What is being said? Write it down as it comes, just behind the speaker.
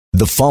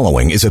The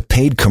following is a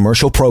paid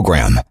commercial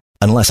program.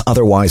 Unless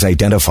otherwise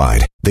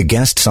identified, the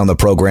guests on the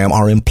program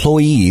are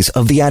employees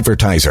of the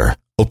advertiser.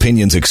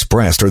 Opinions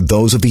expressed are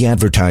those of the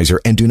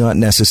advertiser and do not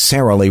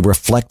necessarily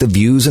reflect the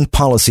views and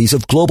policies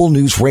of Global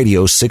News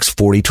Radio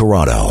 640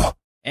 Toronto.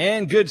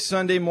 And good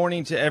Sunday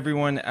morning to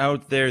everyone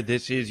out there.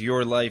 This is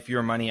Your Life,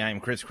 Your Money. I'm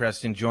Chris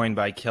Creston, joined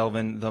by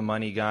Kelvin, the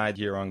Money Guy,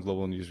 here on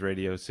Global News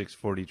Radio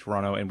 640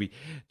 Toronto. And we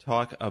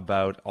talk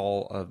about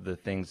all of the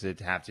things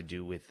that have to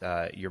do with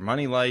your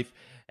money life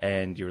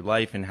and your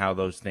life and how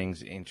those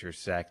things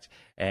intersect,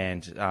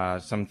 and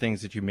some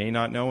things that you may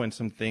not know and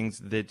some things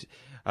that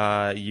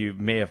you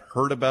may have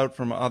heard about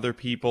from other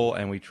people.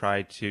 And we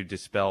try to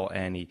dispel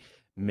any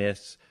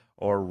myths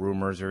or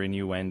rumors or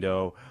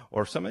innuendo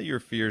or some of your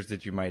fears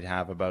that you might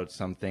have about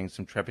some things,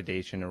 some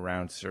trepidation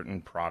around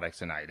certain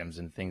products and items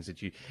and things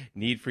that you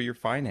need for your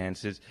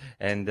finances.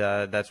 And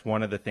that's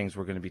one of the things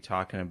we're going to be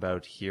talking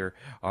about here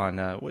on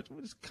what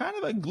was kind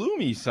of a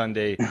gloomy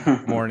Sunday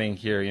morning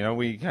here. You know,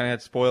 we kind of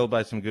got spoiled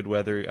by some good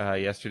weather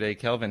yesterday.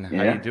 Kelvin,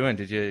 how you doing?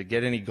 Did you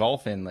get any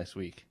golf in this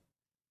week?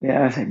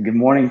 Yeah, good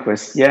morning,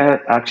 Chris. Yeah,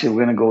 actually,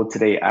 we're going to go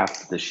today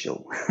after the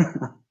show.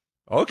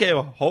 Okay,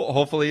 well,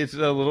 hopefully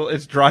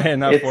it's dry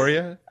enough for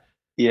you.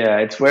 Yeah,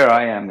 it's where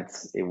I am.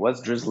 It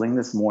was drizzling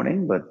this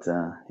morning, but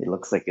it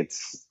looks like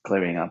it's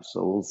clearing up,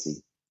 so we'll see.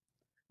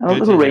 And a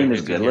little rain is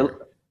good.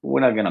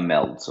 We're not gonna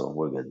melt, so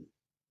we're good.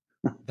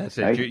 That's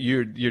it. Right?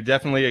 You're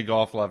definitely a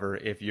golf lover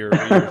if you're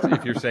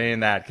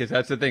saying that, because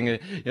that's the thing. You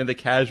know, the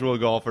casual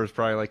golfer is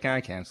probably like, I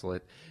cancel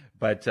it.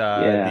 But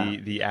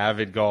the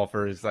avid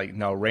golfer is like,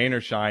 no, rain or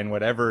shine,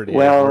 whatever it is,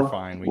 we're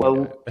fine.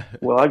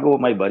 Well, I go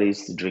with my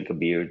buddies to drink a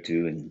beer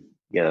too and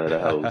get out of the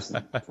house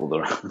and fool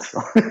around.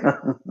 So.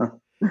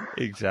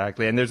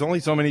 Exactly. And there's only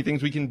so many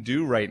things we can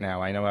do right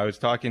now. I know I was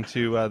talking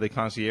to the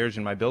concierge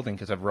in my building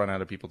because I've run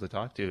out of people to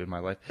talk to in my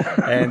life.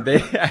 And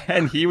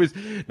he's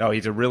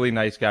a really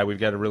nice guy. We've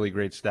got a really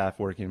great staff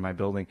working in my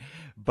building.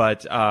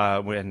 But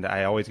when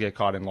I always get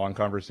caught in long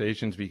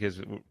conversations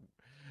because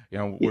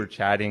we're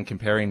chatting,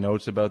 comparing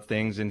notes about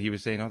things, and he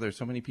was saying, "Oh, there's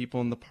so many people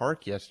in the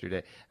park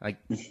yesterday. Like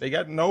they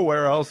got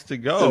nowhere else to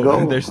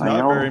go. There's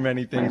not very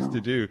many things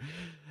to do."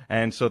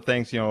 And so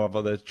thanks, of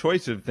the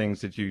choice of things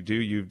that you do,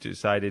 you've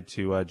decided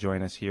to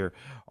join us here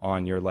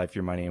on Your Life,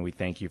 Your Money, and we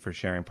thank you for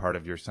sharing part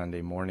of your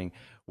Sunday morning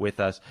with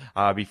us.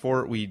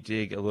 Before we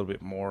dig a little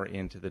bit more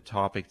into the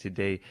topic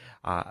today,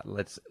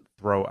 let's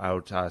throw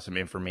out some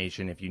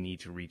information if you need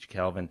to reach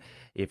Kelvin.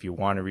 If you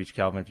want to reach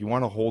Kelvin, if you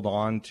want to hold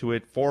on to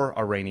it for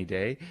a rainy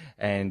day,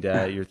 and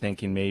you're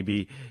thinking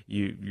maybe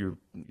you're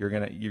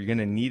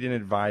gonna need an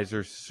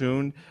advisor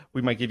soon,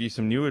 we might give you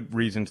some new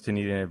reasons to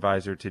need an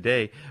advisor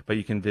today. But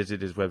you can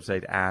visit his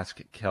website,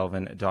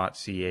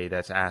 askkelvin.ca.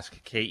 That's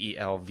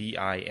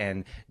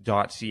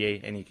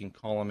askkelvin.ca, and you can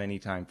call him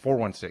anytime.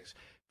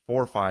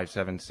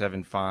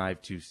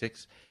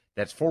 416-457-7526.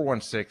 That's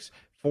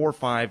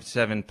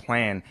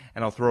 416-457-PLAN,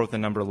 and I'll throw out the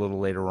number a little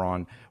later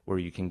on where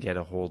you can get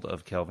a hold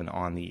of Kelvin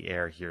on the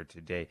air here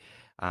today.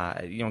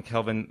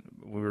 Kelvin,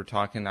 we were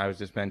talking, I was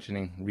just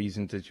mentioning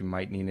reasons that you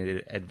might need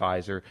an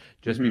advisor.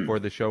 Just before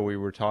the show, we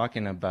were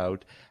talking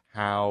about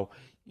how,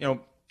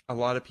 a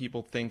lot of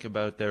people think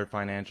about their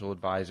financial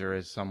advisor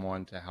as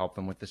someone to help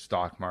them with the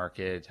stock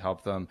market,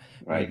 help them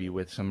maybe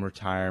with some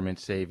retirement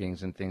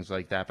savings and things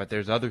like that. But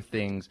there's other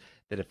things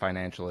that a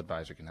financial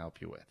advisor can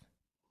help you with.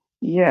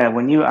 Yeah,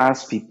 when you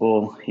ask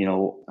people,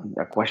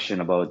 a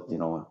question about,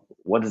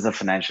 what does a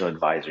financial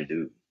advisor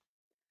do?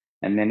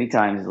 And many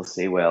times they'll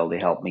say, well, they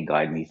help me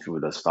guide me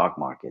through the stock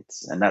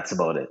markets, and that's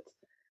about it.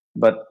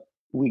 But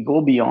we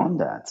go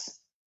beyond that.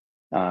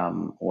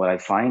 What I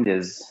find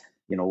is,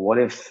 what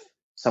if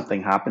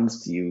something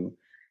happens to you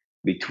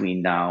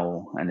between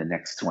now and the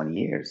next 20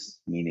 years,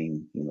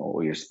 meaning,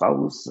 or your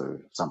spouse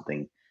or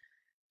something.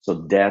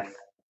 So death,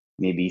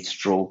 maybe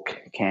stroke,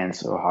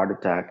 cancer, heart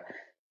attack,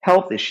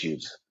 health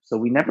issues. So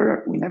we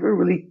never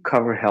really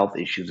cover health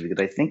issues because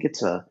I think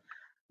it's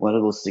one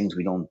of those things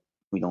we don't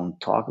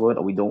talk about,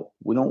 or we don't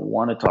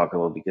want to talk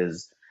about,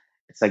 because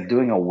it's like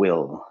doing a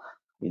will.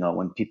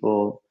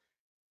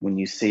 When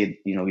you say,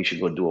 we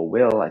should go do a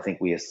will, I think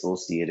we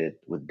associate it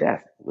with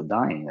death, with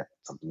dying, that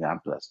something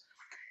happened to us.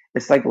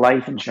 It's like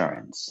life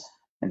insurance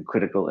and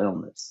critical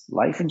illness.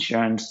 Life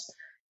insurance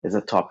is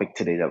a topic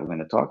today that we're going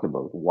to talk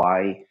about.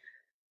 Why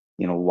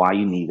you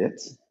need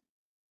it,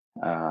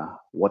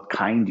 what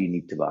kind you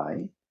need to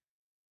buy,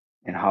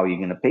 and how you're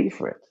going to pay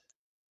for it.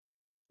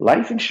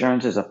 Life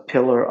insurance is a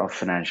pillar of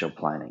financial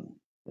planning,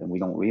 and we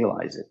don't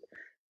realize it.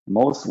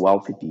 Most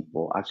wealthy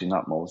people, actually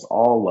not most,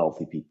 all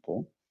wealthy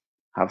people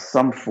have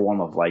some form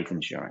of life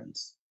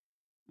insurance,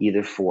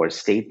 either for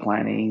estate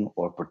planning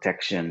or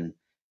protection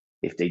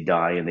if they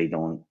die and they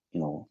don't,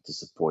 to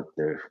support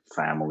their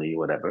family,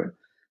 whatever.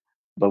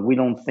 But we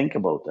don't think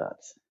about that.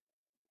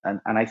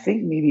 And I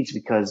think maybe it's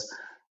because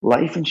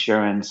life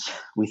insurance,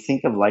 we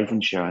think of life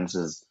insurance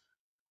as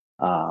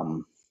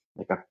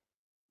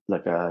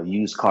like a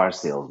used car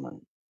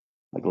salesman.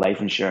 Like life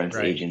insurance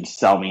agents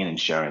sell me an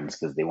insurance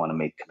because they want to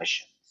make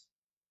commissions,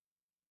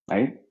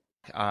 right?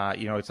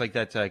 it's like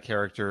that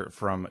character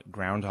from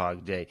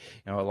Groundhog Day.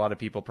 A lot of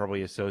people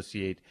probably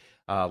associate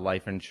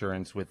life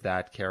insurance with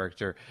that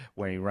character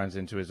when he runs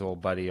into his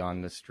old buddy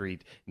on the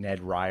street, Ned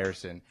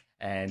Ryerson.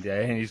 And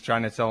he's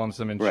trying to sell him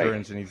some Right.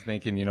 insurance, and he's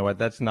thinking, you know what,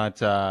 that's not.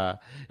 The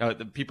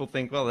people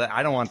think, well,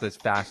 I don't want this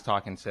fast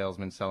talking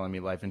salesman selling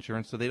me life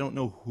insurance, so they don't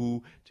know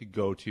who to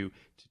go to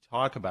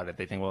talk about it.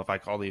 They think, well, if I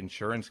call the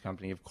insurance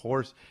company, of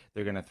course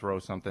they're going to throw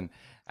something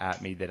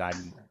at me that I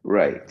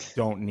Right.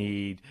 don't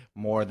need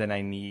more than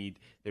I need.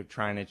 They're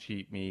trying to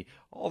cheat me.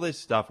 All this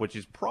stuff, which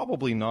is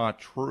probably not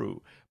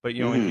true. But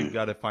if you've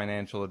got a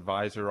financial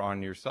advisor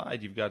on your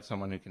side, you've got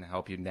someone who can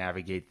help you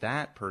navigate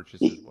that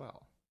purchase as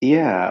well.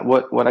 Yeah,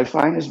 what I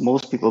find is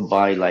most people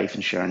buy life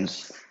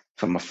insurance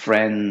from a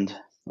friend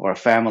or a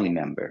family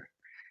member.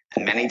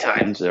 And many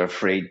times they're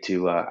afraid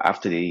to,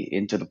 after they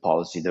enter the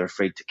policy, they're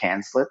afraid to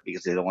cancel it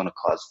because they don't want to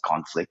cause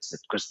conflicts at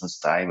Christmas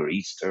time or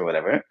Easter or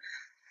whatever.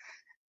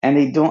 And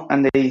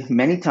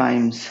many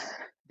times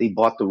they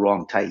bought the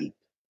wrong type.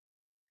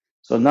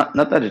 So not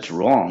that it's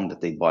wrong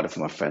that they bought it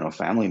from a friend or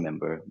family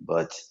member,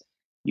 but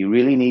you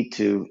really need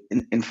to,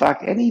 in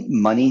fact, any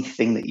money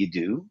thing that you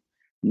do,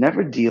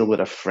 never deal with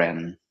a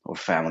friend or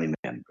family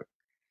member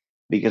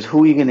because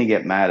who are you going to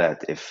get mad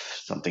at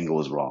if something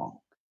goes wrong,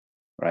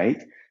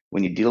 right?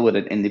 When you deal with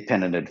an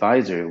independent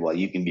advisor, well,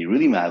 you can be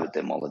really mad with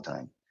them all the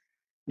time.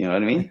 You know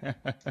what I mean?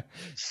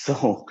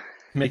 So,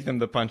 Make them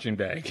the punching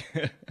bag.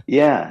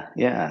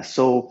 yeah.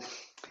 So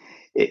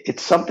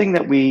it's something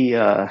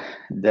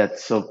that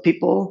so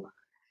people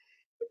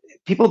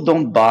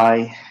don't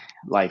buy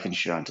life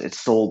insurance; it's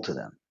sold to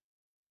them,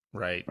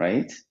 Right.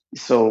 right?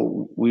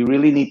 So we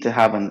really need to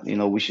have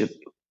we should,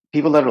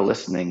 people that are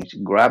listening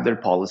should grab their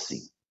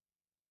policy.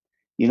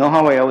 You know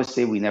how I always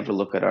say we never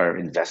look at our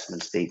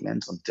investment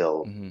statements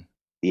until Hmm.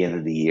 the end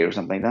of the year or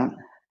something like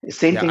that?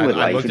 Same Yeah, thing with I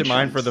life looked at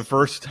mine for the insurance.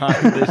 first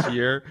time this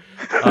year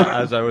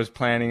as I was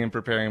planning and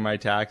preparing my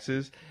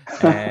taxes,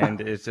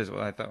 and it says,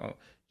 well, I thought, oh,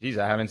 geez,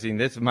 I haven't seen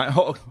this.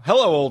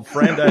 Hello, old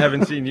friend, I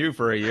haven't seen you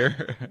for a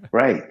year.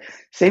 Right.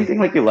 Same thing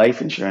like your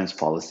life insurance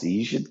policy.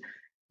 You should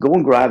go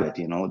and grab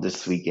it,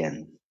 this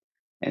weekend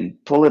and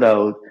pull it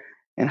out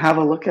and have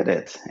a look at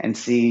it and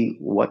see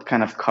what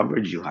kind of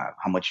coverage you have,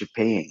 how much you're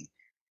paying.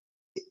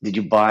 Did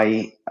you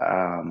buy,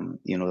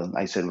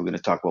 I said we're going to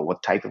talk about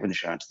what type of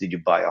insurance. Did you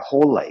buy a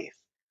whole life?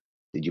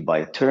 Did you buy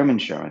a term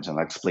insurance? And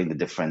I'll explain the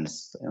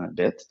difference in a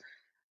bit.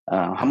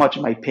 How much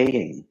am I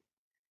paying?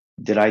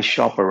 Did I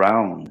shop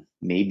around?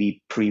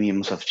 Maybe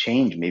premiums have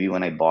changed. Maybe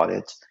when I bought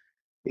it,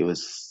 it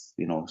was,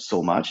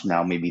 so much.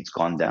 Now maybe it's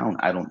gone down.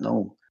 I don't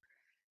know.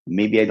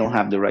 Maybe I don't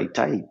have the right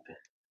type.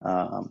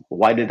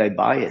 Why did I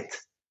buy it?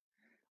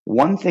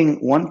 One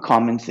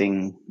common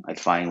thing I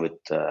find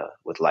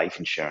with life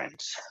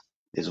insurance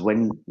is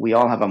when we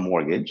all have a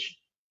mortgage.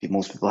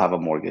 Most people have a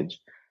mortgage,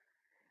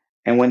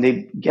 and when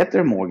they get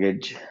their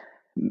mortgage,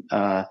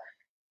 uh,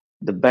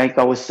 the bank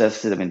always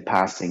says to them in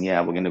passing,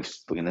 "Yeah, we're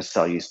gonna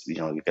sell you.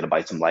 You're gonna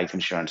buy some life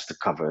insurance to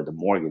cover the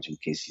mortgage in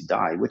case you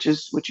die," which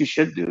you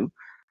should do.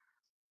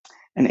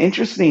 And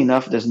interestingly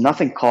enough, there's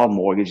nothing called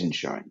mortgage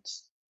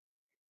insurance.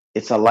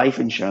 It's a life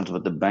insurance,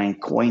 but the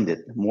bank coined it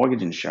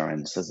mortgage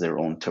insurance as their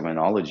own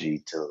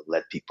terminology to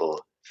let people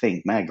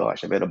think, "My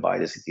gosh, I better buy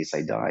this in case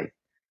I die."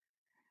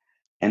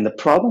 And the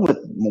problem with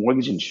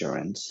mortgage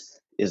insurance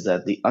is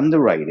that the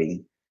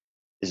underwriting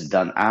is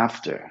done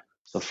after.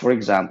 So, for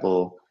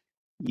example,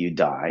 you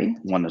die,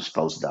 one of the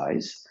spouse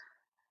dies.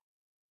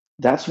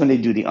 That's when they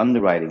do the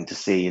underwriting to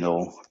say,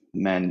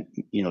 man,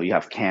 you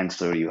have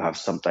cancer, you have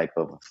some type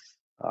of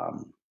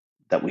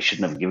that we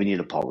shouldn't have given you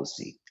the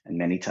policy.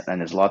 And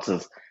and there's lots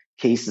of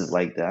cases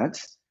like that.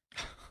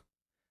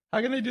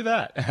 How can they do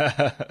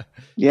that?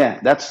 Yeah,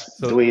 that's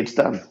the so, way it's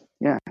done.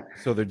 Yeah.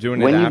 so they're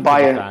doing it When you after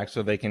buy the it fact,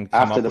 so they can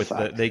come after up the with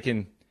fact, they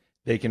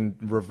can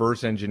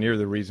reverse engineer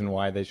the reason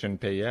why they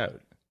shouldn't pay you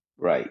out.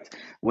 right?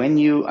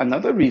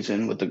 Another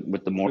reason with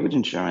the mortgage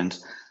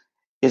insurance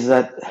is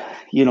that,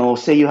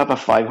 say you have a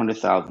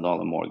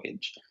 $500,000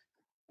 mortgage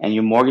and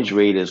your mortgage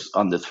rate is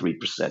under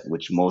 3%,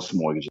 which most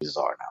mortgages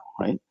are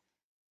now, right?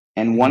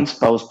 And Hmm. one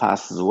spouse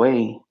passes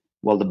away,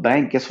 well, the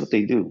bank, guess what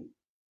they do?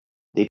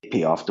 They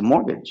pay off the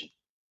mortgage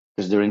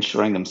because they're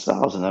insuring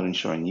themselves and not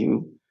insuring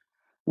you.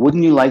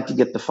 Wouldn't you like to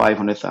get the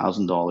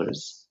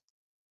 $500,000,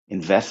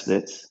 invest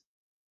it,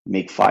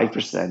 make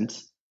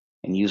 5%,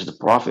 and use the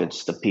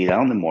profits to pay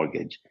down the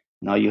mortgage?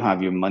 Now you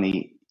have your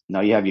money,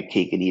 now you have your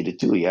cake and eat it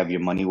too. You have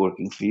your money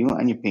working for you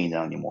and you're paying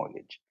down your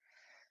mortgage.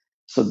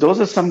 So those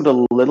are some of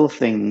the little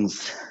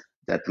things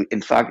that,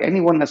 in fact,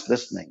 anyone that's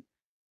listening,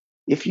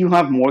 if you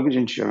have mortgage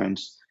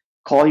insurance,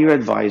 call your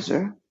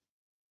advisor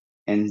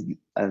and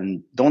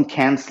don't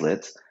cancel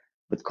it,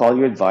 but call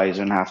your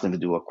advisor and have them to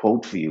do a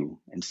quote for you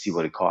and see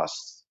what it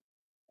costs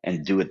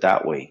and do it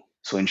that way.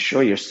 So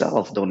insure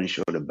yourself, don't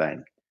insure the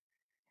bank.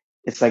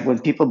 It's like when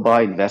people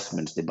buy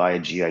investments, they buy a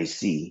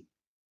GIC.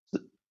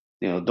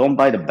 Don't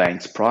buy the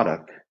bank's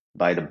product,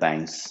 buy the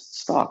bank's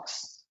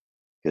stocks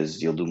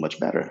because you'll do much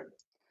better.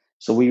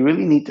 So we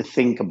really need to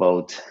think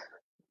about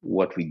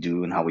what we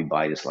do and how we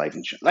buy this life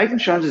insurance. Life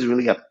insurance is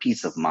really a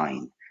peace of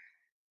mind.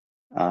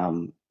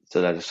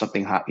 So that if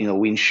something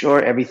we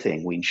insure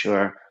everything. We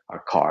insure our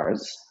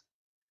cars,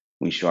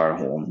 we insure our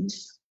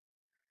homes,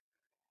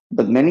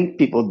 but many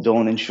people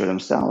don't insure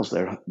themselves.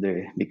 They're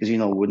because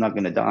we're not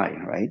going to die,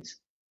 right?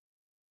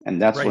 And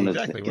that's Right, one of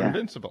the exactly. We're yeah,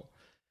 invincible.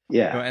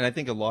 yeah. And I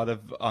think a lot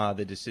of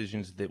the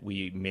decisions that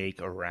we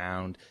make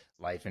around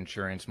life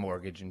insurance,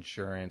 mortgage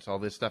insurance, all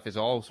this stuff is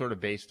all sort of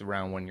based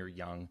around when you're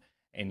young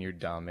and you're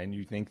dumb and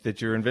you think that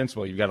you're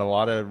invincible. You've got a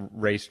lot of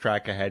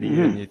racetrack ahead of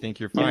you and Hmm. you think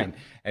you're Yeah. fine.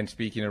 And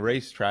speaking of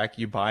racetrack,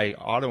 you buy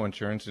auto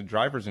insurance and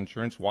driver's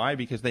insurance. Why?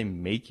 Because they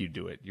make you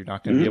do it. You're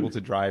not going to be able Hmm.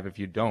 to drive if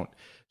you don't.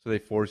 So they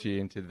force you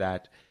into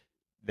that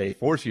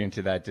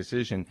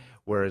decision.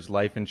 Whereas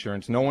life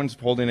insurance, no one's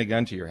holding a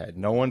gun to your head.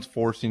 No one's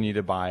forcing you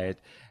to buy it.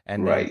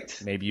 And then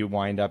Right. maybe you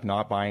wind up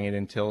not buying it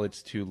until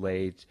it's too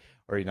late,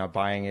 or you're not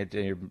buying it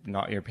and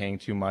you're paying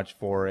too much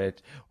for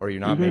it, or you're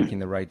not Hmm. making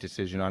the right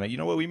decision on it. You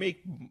know what?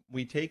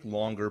 We take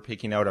longer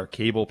picking out our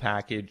cable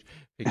package,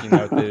 picking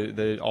out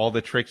the all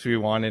the tricks we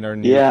want in our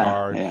new Yeah.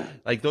 car. Yeah.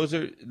 Like those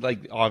are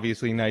like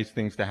obviously nice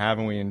things to have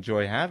and we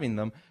enjoy having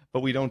them,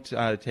 but we don't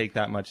take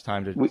that much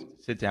time to We,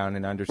 sit down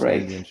and understand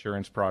right. the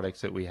insurance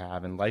products that we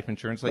have. And life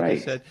insurance, like you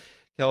Right. said,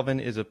 Kelvin,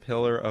 is a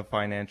pillar of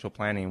financial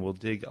planning. We'll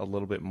dig a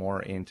little bit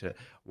more into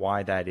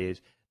why that is,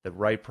 the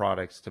right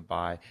products to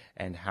buy,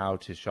 and how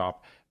to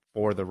shop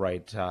for the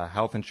right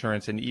health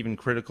insurance, and even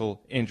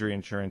critical injury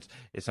insurance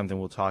is something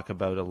we'll talk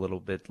about a little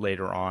bit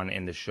later on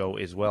in the show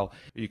as well.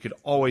 You could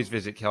always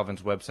visit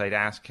Kelvin's website,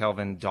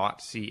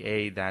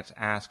 askkelvin.ca. That's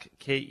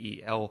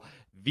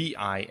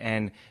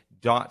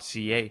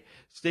askkelvin.ca.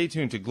 Stay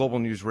tuned to Global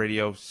News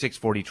Radio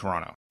 640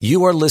 Toronto.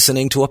 You are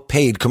listening to a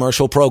paid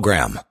commercial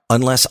program.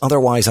 Unless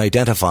otherwise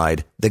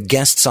identified, the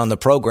guests on the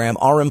program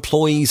are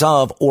employees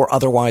of or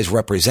otherwise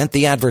represent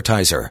the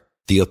advertiser.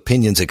 The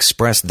opinions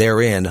expressed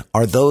therein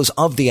are those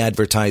of the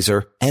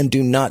advertiser and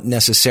do not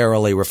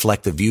necessarily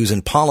reflect the views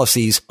and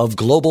policies of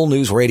Global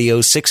News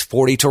Radio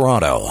 640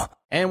 Toronto.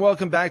 And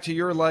welcome back to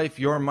Your Life,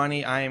 Your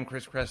Money. I am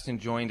Chris Creston,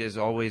 joined as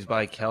always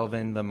by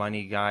Kelvin, the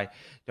money guy.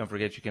 Don't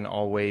forget, you can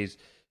always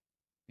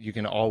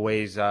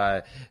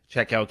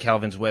check out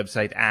Kelvin's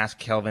website,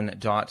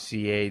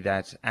 askkelvin.ca.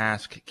 That's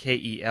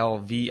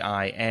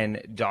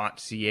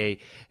askkelvin.ca.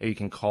 You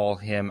can call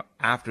him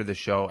after the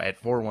show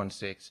at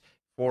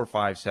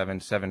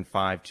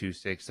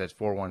 416-457-7526. That's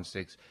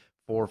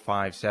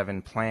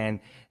 416-457-PLAN.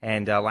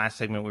 And last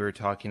segment, we were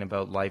talking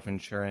about life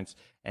insurance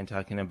and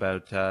talking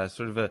about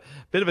sort of a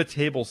bit of a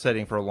table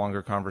setting for a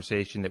longer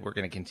conversation that we're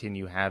going to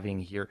continue having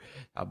here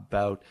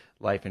about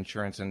life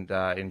insurance and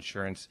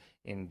insurance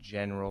in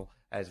general,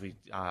 as we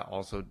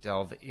also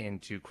delve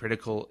into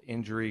critical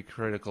injury,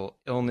 critical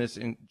illness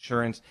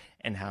insurance,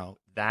 and how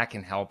that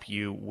can help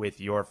you with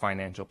your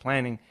financial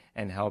planning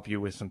and help you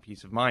with some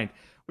peace of mind.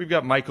 We've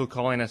got Michael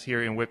calling us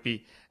here in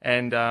Whitby,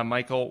 and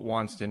Michael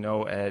wants to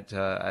know at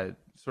the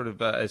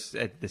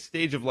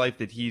stage of life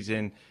that he's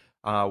in,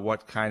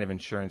 what kind of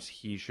insurance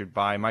he should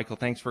buy. Michael,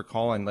 thanks for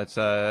calling. Let's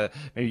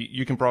maybe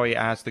you can probably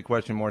ask the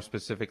question more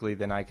specifically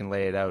than I can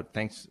lay it out.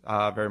 Thanks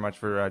very much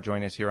for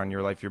joining us here on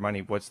Your Life, Your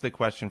Money. What's the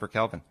question for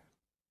Kelvin?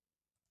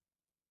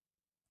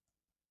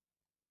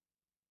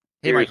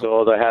 Hey, years Michael.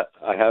 old.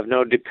 I have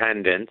no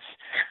dependents.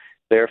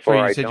 Therefore, So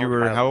you I said don't you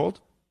were have how old?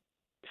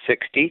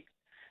 60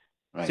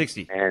 Right.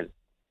 60. and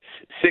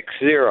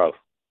 60.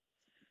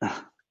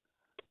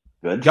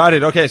 Good. Got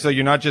it. Okay, so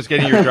you're not just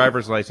getting your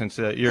driver's license.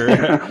 You're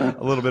a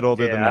little bit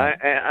older than Yeah,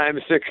 that. I'm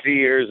 60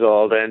 years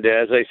old, and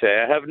as I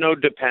say, I have no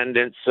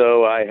dependents.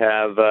 So I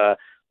have,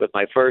 with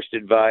my first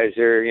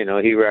advisor,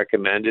 he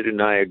recommended,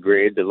 and I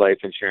agreed that life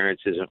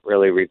insurance isn't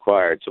really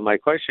required. So my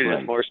question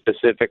Right. is more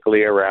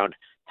specifically around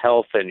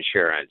health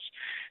insurance.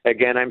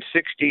 Again, I'm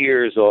 60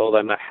 years old.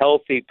 I'm a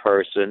healthy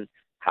person.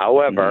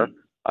 However, Mhm.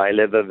 I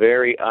live a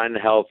very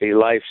unhealthy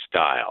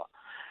lifestyle.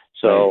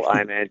 So Right.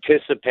 I'm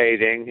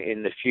anticipating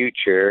in the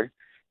future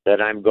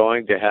that I'm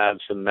going to have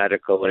some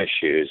medical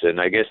issues,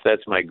 and I guess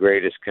that's my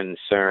greatest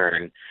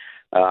concern.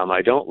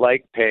 I don't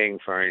like paying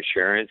for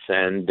insurance,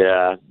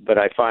 but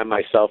I find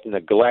myself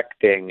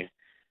neglecting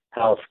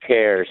health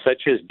care,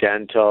 such as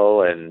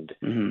dental, and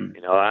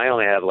Mhm. I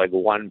only have like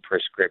one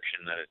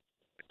prescription that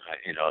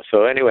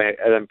So anyway,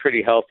 I'm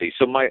pretty healthy.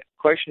 So my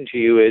question to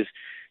you is,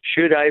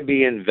 should I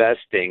be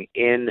investing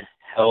in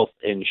health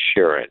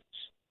insurance?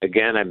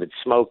 Again, I've been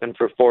smoking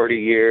for 40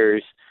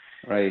 years,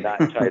 Right. that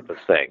type of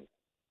thing.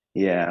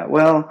 Yeah.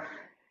 Well,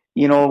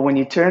 when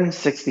you turn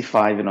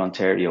 65 in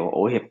Ontario,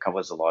 OHIP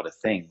covers a lot of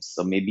things.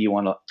 So maybe you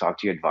want to talk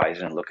to your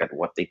advisor and look at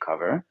what they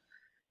cover,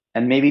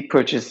 and maybe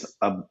purchase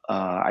a.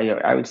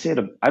 I would say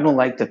I don't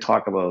like to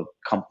talk about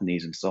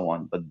companies and so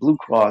on, but Blue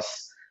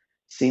Cross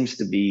seems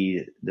to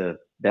be the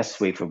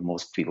best way for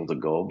most people to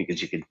go because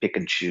you can pick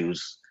and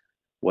choose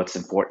what's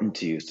important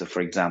to you. So,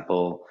 for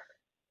example,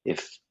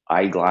 if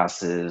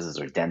eyeglasses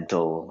or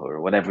dental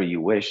or whatever you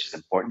wish is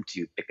important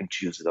to you, pick and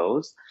choose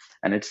those.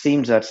 And it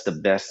seems that's the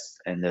best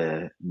and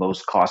the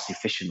most cost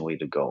efficient way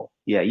to go.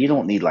 Yeah, you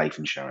don't need life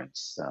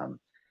insurance.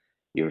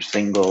 You're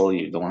single,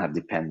 you don't have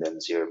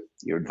dependents.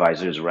 Your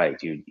advisor is right.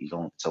 You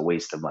don't. It's a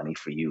waste of money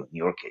for you in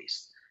your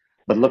case.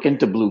 But look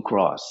into Blue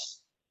Cross.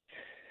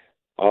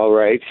 All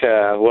right.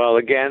 Well,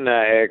 again,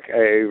 I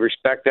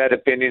respect that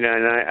opinion,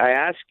 and I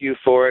ask you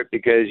for it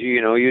because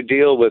you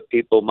deal with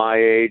people my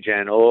age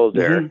and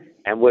older,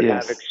 and would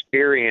have Yes.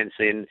 experience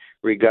in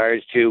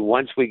regards to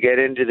once we get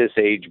into this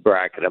age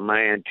bracket. Am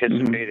I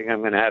anticipating I'm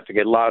going to have to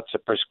get lots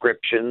of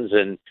prescriptions?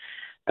 And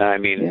I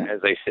mean, Yeah.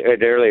 as I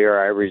said earlier,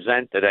 I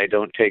resent that I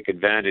don't take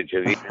advantage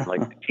of even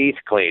like the teeth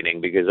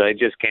cleaning because I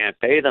just can't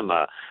pay them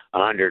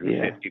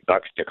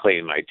 $150 to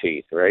clean my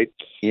teeth, right?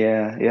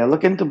 Yeah. Yeah.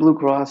 Look into Blue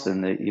Cross,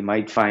 and you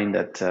might find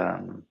that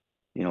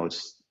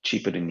it's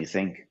cheaper than you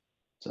think.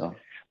 So,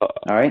 Uh,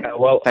 all right.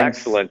 well, Thanks.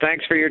 excellent.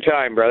 Thanks for your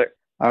time, brother.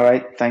 All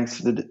right.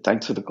 Thanks for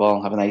the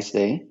call. Have a nice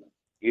day.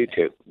 You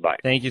too. Bye.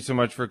 Thank you so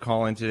much for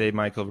calling today,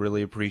 Michael.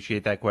 Really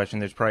appreciate that question.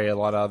 There's probably a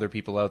lot of other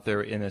people out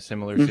there in a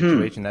similar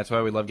situation. That's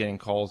why we love getting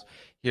calls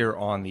here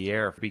on the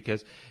air,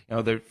 because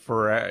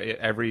for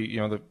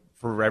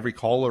every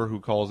caller who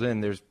calls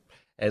in, there's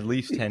at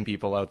least 10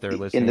 people out there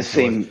listening to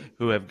us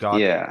who have got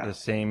the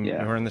same,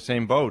 who are in the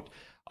same boat.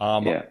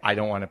 I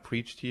don't want to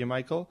preach to you,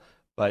 Michael,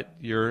 but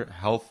your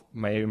health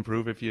may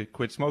improve if you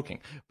quit smoking.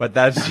 But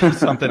that's just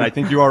something, I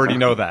think you already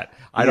know that.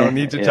 I don't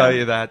need to tell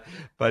you that.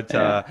 But,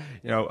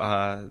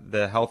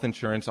 the health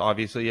insurance,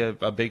 obviously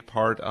a big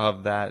part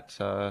of that,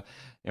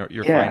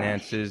 your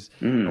finances.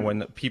 And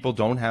when people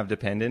don't have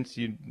dependents,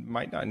 you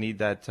might not need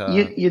that.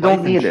 You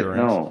don't need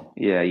insurance. it. No.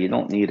 Yeah, you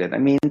don't need it. I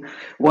mean,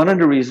 one of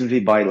the reasons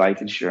we buy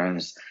life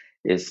insurance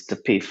is to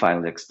pay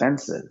final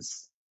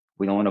expenses.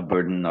 We don't want to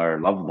burden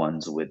our loved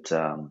ones with,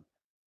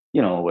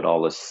 with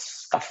all this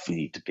stuff we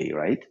need to pay,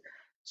 right?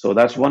 So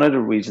that's one of the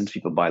reasons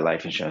people buy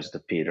life insurance, to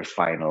pay their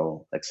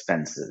final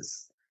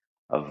expenses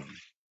of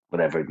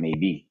whatever it may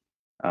be.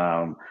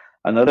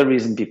 Another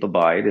reason people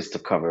buy it is to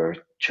cover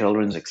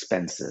children's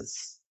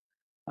expenses,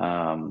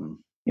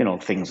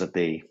 things that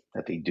they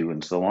do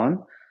and so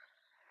on,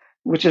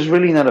 which is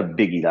really not a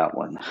biggie. That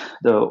one,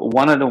 the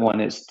one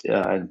is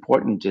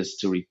important, is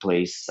to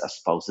replace a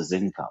spouse's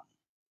income.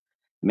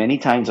 Many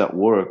times at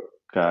work,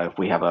 if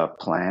we have a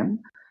plan,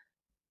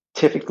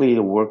 typically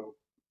the work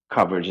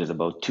coverage is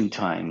about 2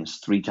 times,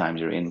 3 times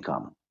your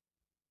income.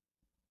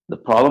 The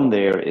problem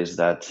there is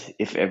that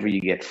if ever you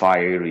get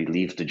fired or you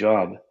leave the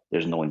job,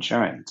 there's no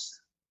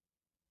insurance.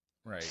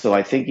 Right. So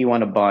I think you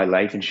want to buy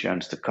life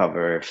insurance to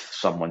cover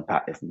if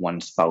one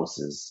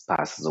spouse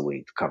passes away,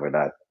 to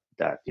cover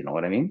that, you know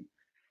what I mean?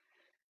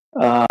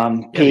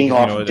 Paying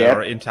off debt.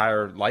 Our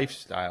entire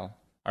lifestyle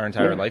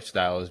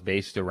is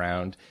based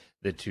around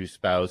the two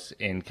spouse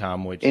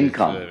income, which is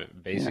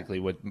basically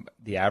what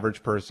the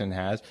average person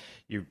has.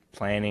 You're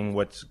planning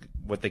what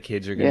the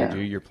kids are going to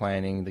do. You're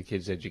planning the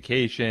kids'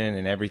 education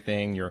and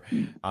everything. You're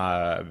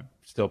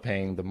still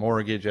paying the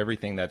mortgage,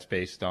 everything that's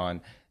based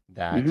on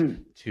that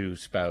two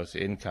spouse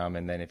income.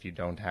 And then if you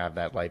don't have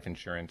that life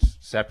insurance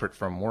separate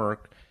from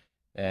work,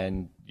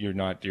 and you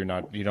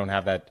don't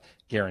have that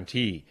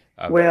guarantee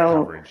of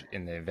coverage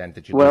in the event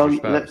that you lose your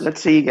spouse.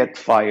 Let's say you get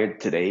fired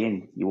today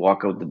and you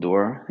walk out the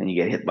door and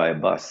you get hit by a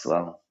bus.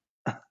 Well,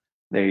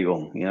 there you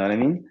go. You know what I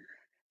mean?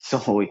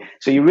 So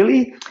you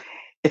really,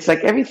 it's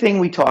like everything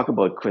we talk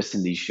about, Chris,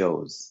 in these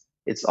shows.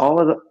 It's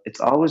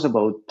always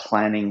about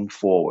planning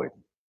forward,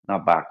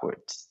 not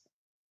backwards.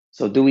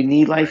 So do we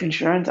need life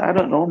insurance? I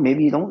don't know.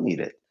 Maybe you don't need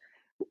it.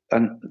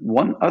 And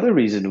one other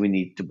reason we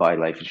need to buy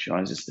life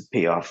insurance is to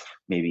pay off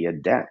maybe a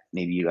debt.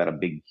 Maybe you got a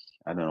big,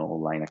 I don't know,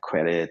 line of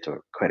credit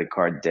or credit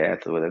card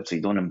debt or whatever, so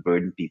you don't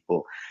burden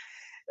people.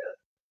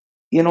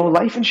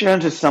 Life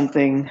insurance is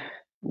something,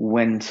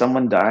 when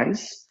someone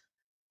dies,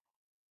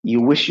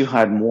 you wish you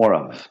had more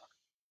of.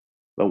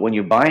 But when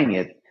you're buying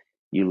it,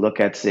 you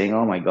look at saying,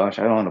 oh my gosh,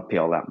 I don't want to pay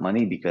all that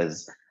money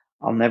because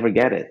I'll never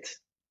get it.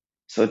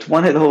 So it's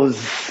one of those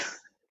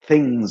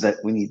things that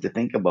we need to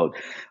think about.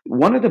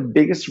 One of the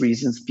biggest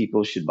reasons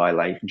people should buy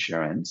life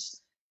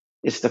insurance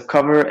is to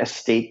cover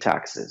estate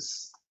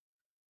taxes.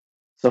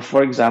 So,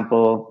 for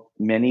example,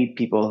 many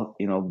people,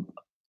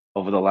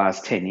 over the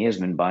last 10 years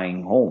been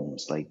buying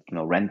homes, like,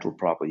 rental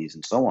properties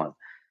and so on.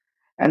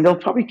 And they'll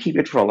probably keep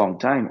it for a long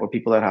time, or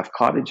people that have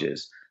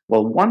cottages.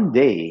 Well, one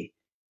day,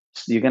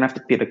 you're going to have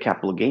to pay the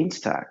capital gains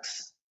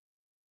tax.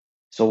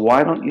 So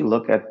why don't you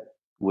look at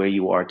where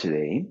you are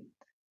today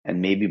and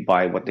maybe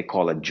buy what they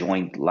call a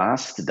joint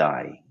last to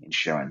die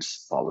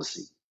insurance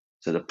policy?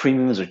 So the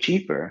premiums are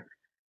cheaper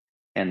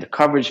and the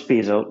coverage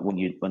pays out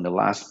when the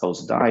last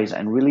spouse dies.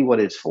 And really what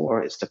it's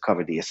for is to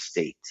cover the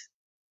estate.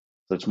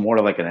 So it's more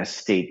like an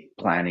estate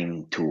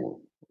planning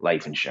tool,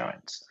 life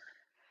insurance.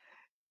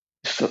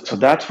 So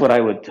that's what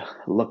I would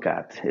look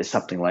at, is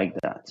something like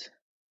that.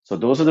 So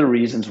those are the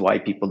reasons why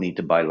people need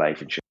to buy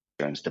life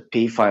insurance: to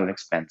pay final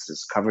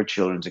expenses, cover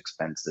children's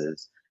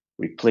expenses,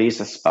 replace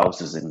a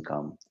spouse's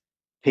income,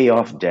 pay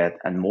off debt,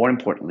 and more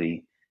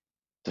importantly,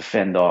 to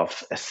fend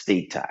off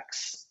estate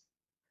tax.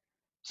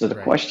 So the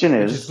question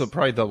is, which is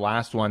probably the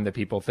last one that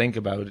people think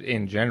about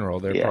in general.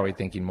 They're probably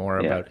thinking more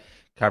about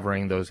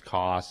covering those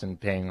costs and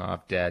paying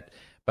off debt.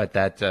 but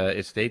that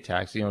estate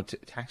tax,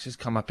 taxes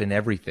come up in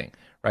everything,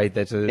 right?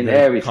 That's in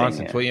everything,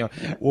 constant.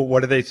 yeah. Well, what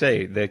do they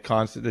say? The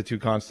two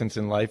constants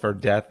in life are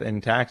death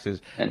and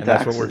taxes, and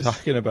that's what we're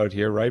talking about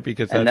here, right?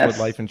 Because that's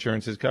what life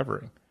insurance is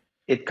covering.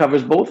 It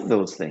covers both of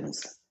those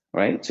things,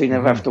 right? So you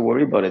never have to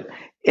worry about it.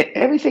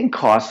 Everything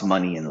costs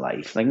money in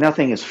life. Like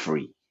nothing is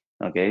free.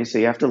 Okay, so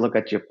you have to look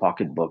at your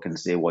pocketbook and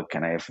say, what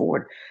can I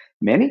afford?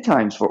 Many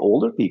times for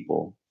older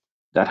people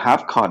that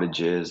have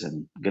cottages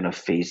and gonna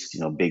face,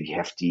 big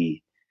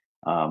hefty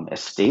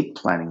estate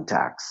planning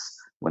tax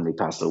when they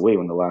pass away,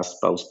 when the last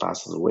spouse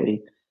passes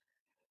away,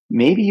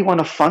 maybe you want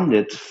to fund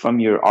it from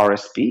your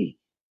RSP.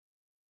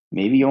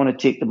 Maybe you want to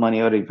take the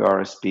money out of your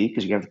RSP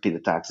because you have to pay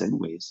the tax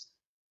anyways,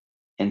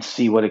 and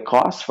see what it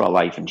costs for a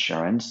life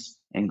insurance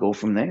and go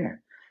from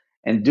there.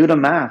 And do the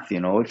math.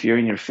 If you're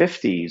in your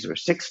 50s or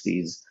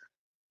 60s,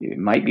 it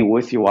might be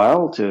worth your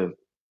while to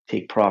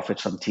take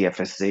profits from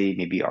TFSA,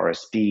 maybe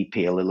RSP,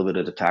 pay a little bit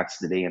of the tax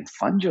today, and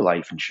fund your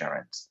life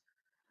insurance.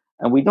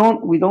 And we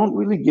don't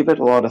really give it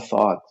a lot of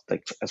thought.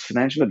 Like as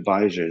financial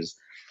advisors,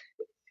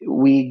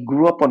 we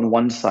grew up on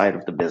one side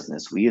of the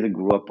business. We either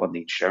grew up on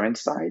the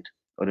insurance side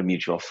or the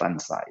mutual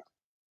fund side,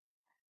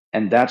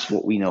 and that's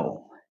what we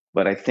know.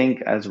 But I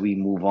think as we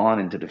move on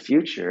into the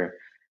future,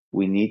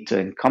 we need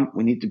to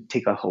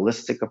take a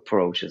holistic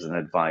approach as an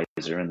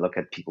advisor and look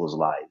at people's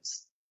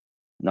lives,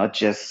 not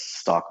just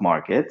stock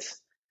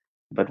markets,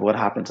 but what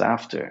happens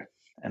after,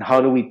 and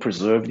how do we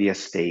preserve the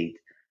estate,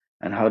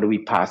 and how do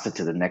we pass it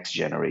to the next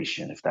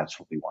generation if that's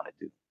what we want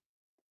to do.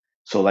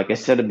 So like I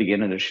said at the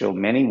beginning of the show,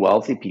 many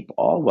wealthy people,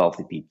 all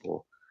wealthy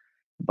people,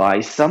 buy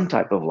some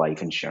type of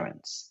life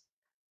insurance.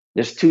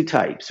 There's two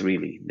types,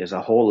 really. There's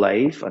a whole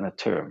life and a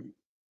term.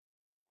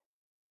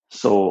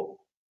 So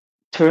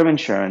term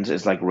insurance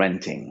is like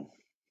renting.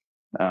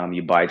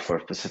 You buy it for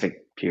a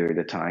specific period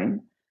of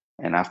time,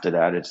 and after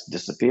that, it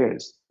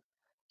disappears.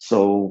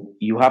 So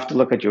you have to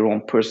look at your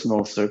own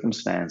personal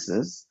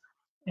circumstances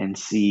and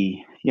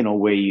see,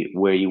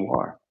 where you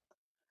are.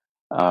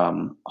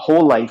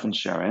 Whole life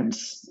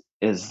insurance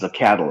is the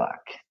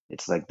Cadillac.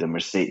 It's like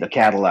the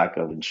Cadillac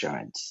of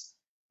insurance,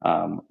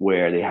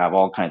 where they have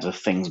all kinds of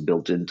things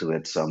built into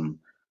it. A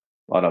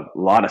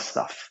lot of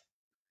stuff.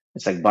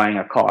 It's like buying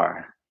a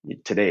car.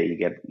 Today,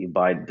 you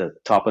buy the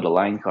top of the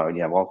line car, and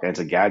you have all kinds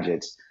of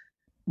gadgets,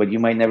 but you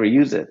might never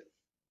use it.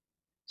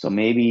 So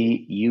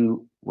maybe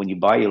when you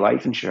buy your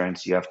life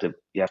insurance, you have to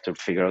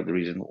figure out the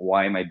reason.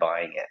 Why am I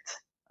buying it?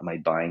 Am I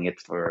buying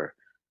it for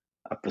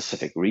a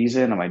specific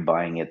reason? Am I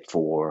buying it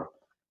to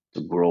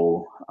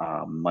grow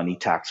money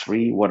tax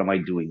free? What am I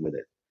doing with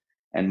it?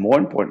 And more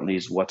importantly,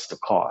 is what's the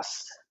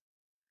cost?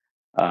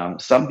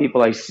 Some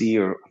people I see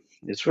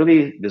it's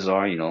really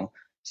bizarre.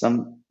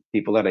 Some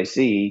people that I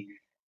see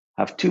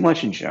have too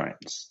much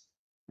insurance,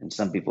 and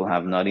some people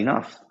have not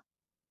enough,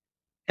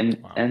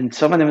 and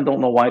some of them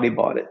don't know why they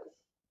bought it.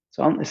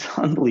 So it's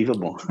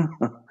unbelievable.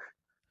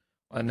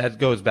 And that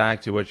goes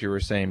back to what you were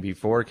saying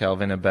before,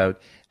 Kelvin, about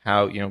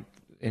how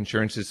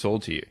insurance is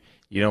sold to you.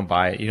 You don't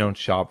buy it, you don't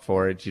shop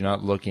for it, you're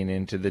not looking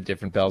into the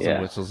different bells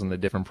and whistles and the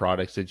different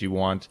products that you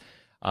want,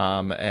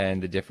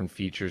 and the different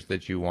features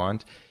that you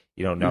want.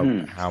 You don't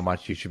know how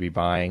much you should be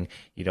buying.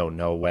 You don't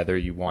know whether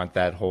you want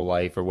that whole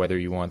life or whether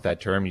you want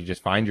that term. You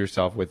just find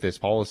yourself with this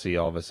policy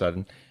all of a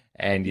sudden,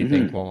 and you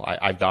think, well,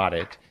 I've got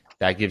it.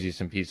 That gives you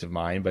some peace of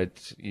mind,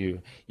 but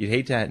you'd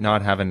hate to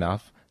not have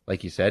enough,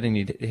 like you said, and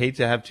you'd hate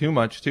to have too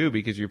much too,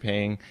 because you're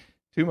paying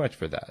too much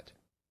for that.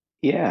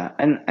 Yeah,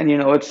 and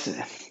it's,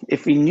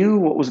 if we knew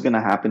what was going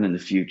to happen in the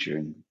future,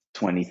 in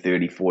 20,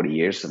 30, 40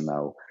 years from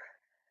now,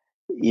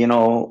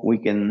 we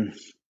can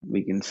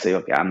say,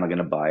 okay, I'm not going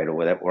to buy it or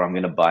whatever, or I'm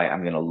going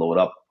to load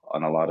up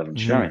on a lot of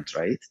insurance,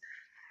 right?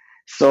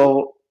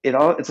 So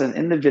it's an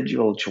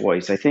individual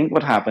choice. I think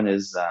what happened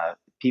is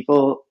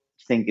people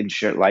think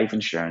life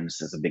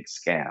insurance is a big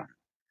scam,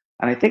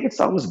 and I think it's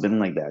always been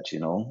like that.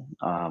 You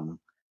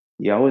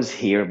always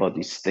hear about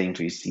these things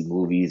where you see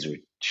movies or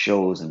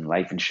shows, and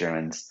life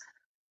insurance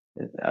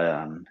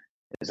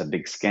is a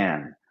big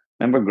scam.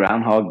 Remember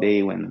Groundhog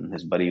Day when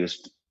his buddy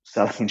was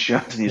selling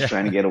insurance and he's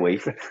trying to get away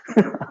from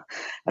it?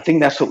 I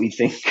think that's what we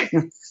think.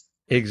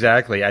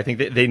 Exactly. I think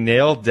they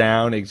nailed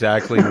down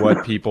exactly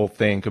what people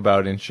think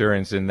about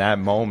insurance in that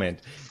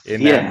moment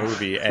in that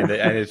movie. And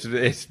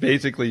it's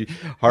basically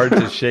hard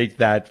to shake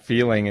that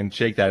feeling and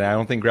shake that. I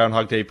don't think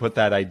Groundhog Day put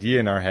that idea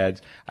in our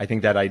heads. I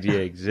think that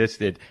idea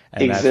existed,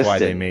 and that's why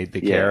they made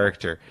the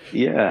character.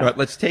 Yeah. But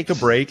let's take a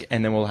break,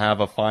 and then we'll have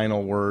a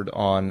final word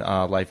on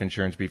life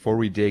insurance before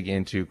we dig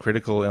into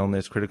critical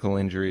illness, critical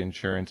injury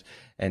insurance,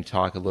 and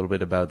talk a little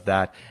bit about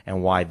that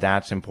and why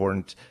that's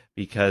important.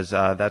 Because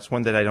that's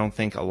one that I don't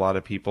think a lot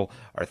of people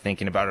are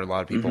thinking about, or a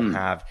lot of people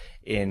have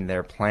in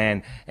their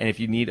plan. And if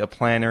you need a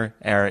planner,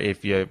 or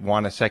if you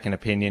want a second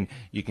opinion,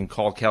 you can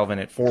call Kelvin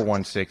at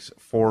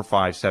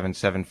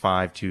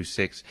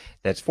 416-457-7526.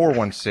 That's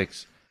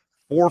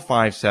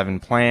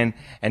 457-PLAN.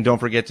 And don't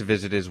forget to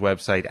visit his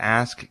website,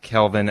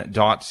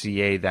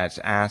 askkelvin.ca. That's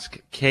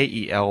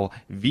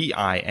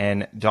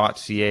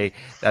askkelvin.ca.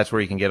 That's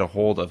where you can get a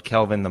hold of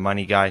Kelvin, the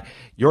money guy.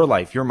 Your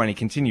life, your money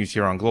continues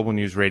here on Global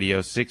News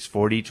Radio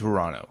 640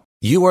 Toronto.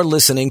 You are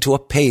listening to a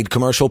paid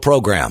commercial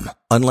program.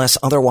 Unless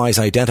otherwise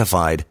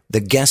identified, the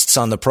guests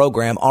on the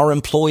program are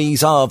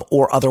employees of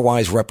or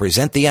otherwise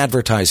represent the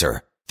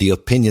advertiser. The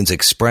opinions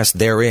expressed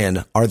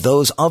therein are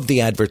those of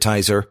the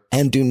advertiser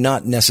and do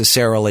not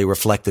necessarily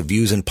reflect the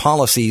views and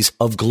policies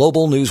of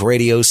Global News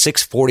Radio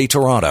 640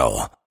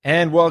 Toronto.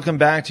 And welcome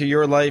back to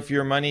Your Life,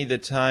 Your Money. The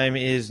time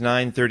is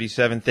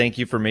 9:37. Thank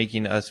you for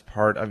making us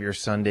part of your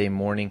Sunday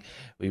morning.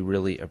 We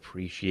really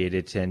appreciate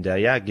it. And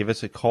give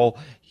us a call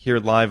here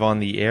live on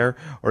the air,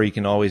 or you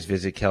can always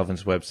visit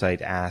Kelvin's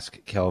website,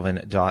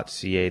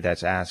 askkelvin.ca.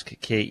 That's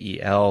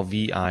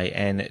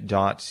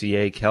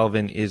askkelvin.ca.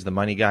 Kelvin is the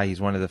money guy. He's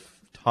one of the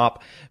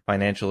top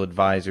financial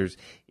advisors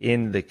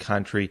in the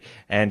country.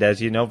 And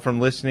as you know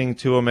from listening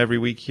to him every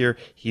week here,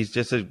 he's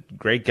just a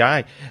great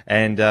guy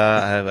and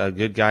a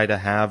good guy to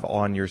have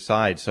on your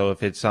side. So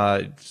if it's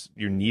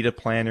you need a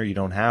planner, you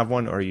don't have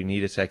one, or you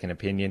need a second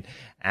opinion,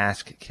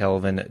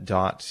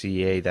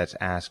 askkelvin.ca. That's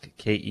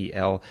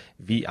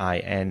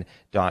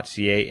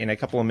askkelvin.ca. In a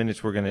couple of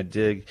minutes, we're going to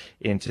dig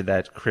into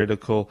that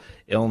critical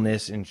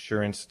illness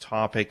insurance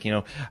topic. You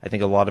know, I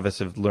think a lot of us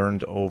have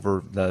learned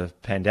over the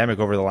pandemic,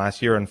 over the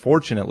last year,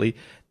 unfortunately,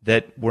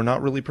 that we're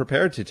not really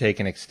prepared to take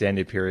an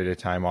extended period of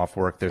time off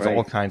work. There's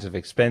all kinds of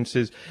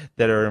expenses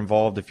that are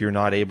involved if you're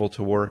not able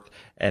to work.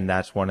 And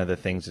that's one of the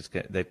things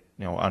that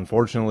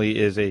unfortunately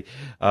is a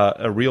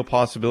real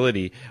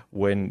possibility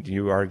when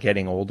you are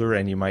getting older,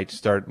 and you might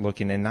start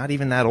looking, and not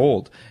even that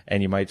old,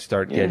 and you might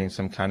start getting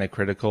some kind of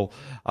critical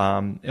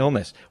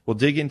illness. We'll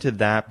dig into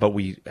that, but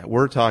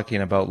we're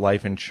talking about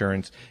life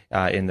insurance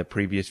in the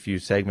previous few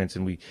segments,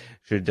 and we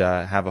should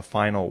have a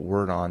final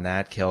word on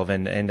that,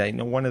 Kelvin. And I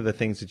know one of the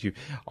things that you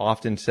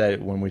often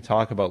said when we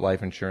talk about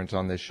life insurance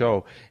on this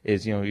show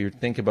is, you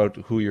think about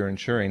who you're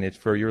insuring. It's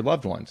for your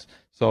loved ones.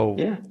 So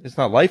it's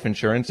not life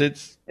insurance,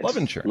 it's love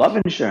insurance. Love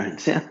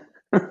insurance, yeah.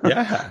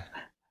 Yeah.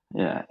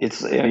 Yeah,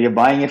 it's you're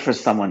buying it for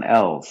someone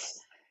else.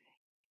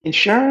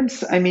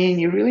 Insurance, I mean,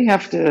 you really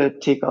have to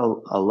take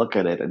a look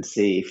at it and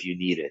see if you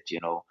need it.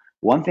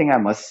 One thing I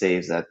must say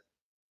is that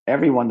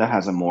everyone that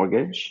has a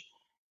mortgage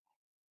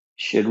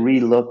should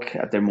relook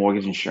at their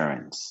mortgage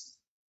insurance,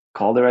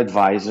 call their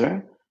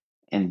advisor,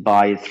 and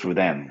buy it through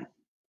them,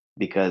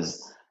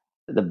 because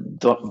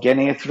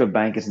getting it through the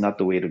bank is not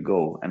the way to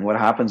go. And what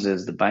happens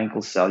is the bank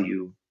will sell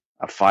you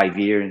a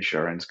 5-year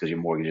insurance because your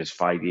mortgage is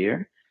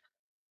 5-year.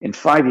 In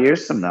 5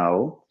 years from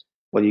now,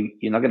 well,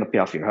 you're not going to pay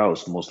off your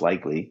house, most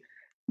likely.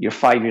 You're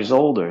 5 years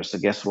older, so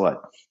guess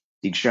what?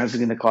 The insurance is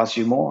going to cost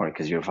you more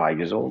because you're 5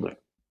 years older. Right.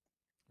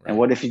 And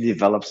what if you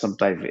develop some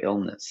type of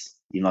illness?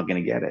 You're not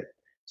going to get it.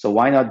 So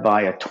why not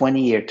buy a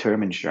 20-year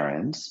term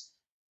insurance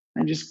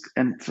and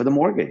for the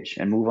mortgage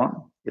and move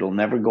on? It'll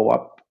never go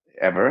up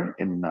ever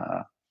in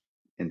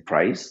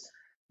price,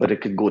 but it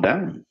could go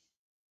down.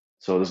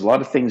 So there's a lot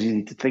of things you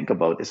need to think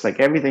about. It's like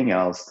everything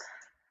else.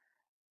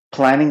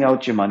 Planning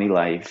out your money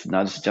life,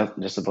 not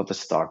just about the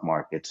stock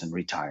markets and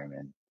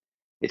retirement.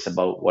 It's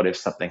about, what if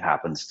something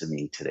happens to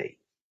me today?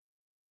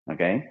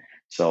 Okay?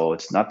 So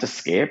it's not to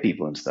scare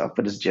people and stuff,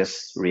 but it's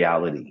just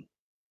reality.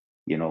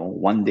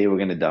 One day we're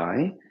going to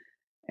die.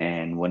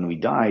 And when we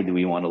die, do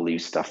we want to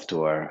leave stuff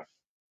to our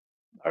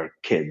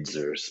kids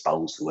or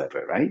spouse,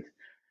 whoever, right?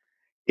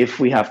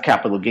 If we have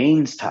capital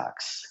gains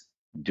tax,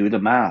 do the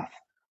math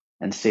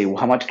and say, well,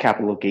 how much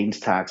capital gains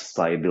tax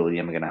liability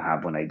am I going to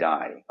have when I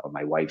die or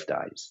my wife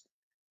dies?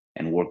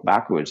 And work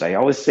backwards. I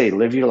always say,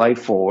 live your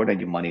life forward and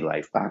your money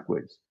life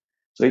backwards.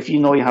 So if you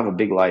have a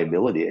big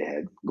liability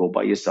ahead, go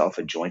buy yourself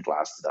a joint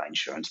last to die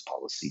insurance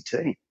policy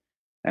today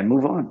and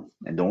move on,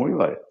 and don't worry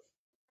about it.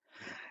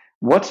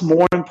 What's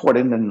more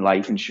important than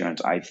life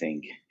insurance, I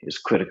think, is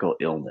critical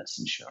illness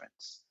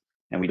insurance.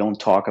 And we don't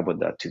talk about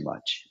that too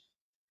much.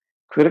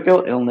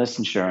 Critical illness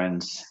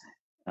insurance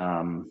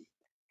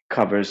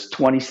covers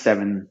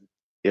 27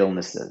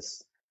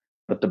 illnesses.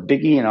 But the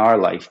biggie in our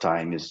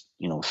lifetime is,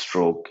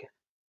 stroke,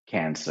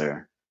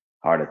 cancer,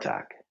 heart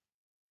attack.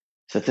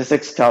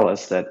 Statistics tell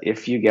us that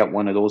if you get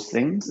one of those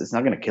things, it's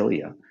not going to kill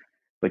you,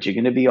 but you're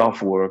going to be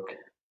off work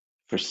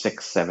for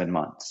 6-7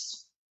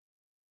 months.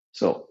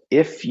 So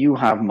if you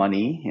have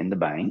money in the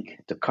bank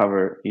to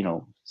cover,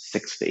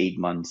 6 to 8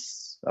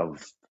 months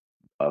of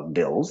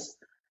bills,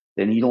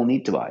 then you don't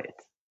need to buy it.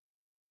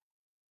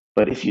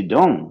 But if you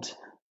don't,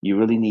 you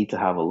really need to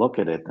have a look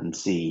at it and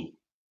see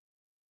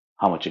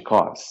how much it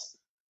costs.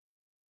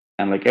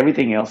 And like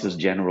everything else, is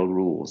general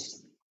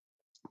rules.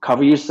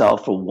 Cover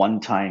yourself for one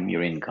time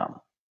your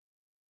income,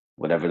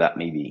 whatever that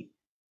may be,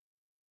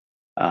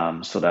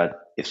 so that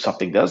if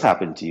something does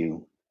happen to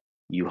you,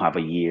 you have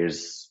a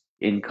year's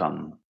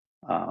income,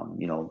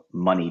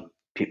 money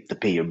to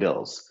pay your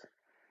bills.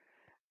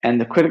 And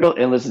the critical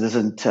illness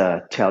doesn't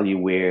tell you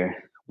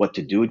what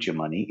to do with your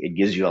money. It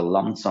gives you a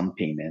lump sum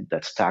payment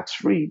that's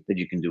tax-free, that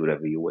you can do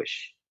whatever you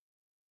wish.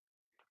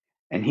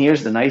 And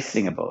here's the nice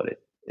thing about it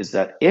is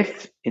that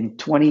if in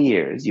 20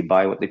 years you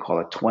buy what they call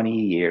a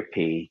 20-year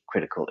pay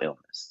critical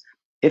illness,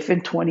 if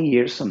in 20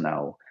 years from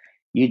now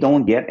you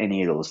don't get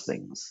any of those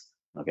things,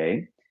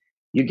 okay,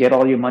 you get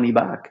all your money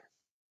back.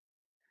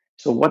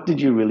 So what did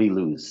you really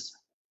lose?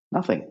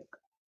 Nothing.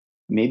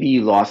 Maybe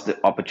you lost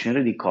the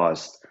opportunity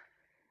cost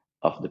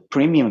of the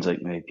premiums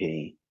that you may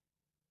pay,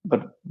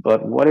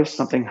 but what if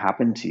something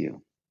happened to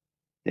you?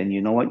 Then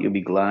you know what? You'll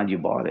be glad you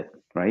bought it,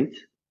 right?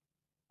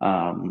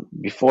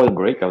 Before the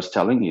break, I was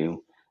telling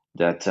you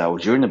that, or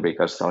during the break,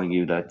 I was telling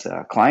you that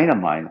a client of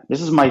mine,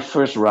 this is my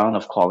first round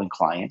of calling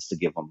clients to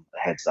give them a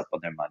heads up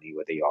on their money,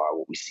 where they are,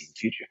 what we see in the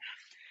future.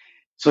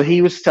 So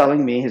he was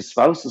telling me, his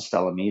spouse was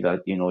telling me that,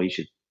 you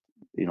should,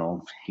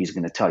 he's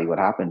going to tell you what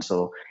happened.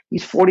 So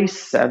he's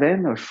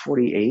 47 or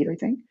 48, I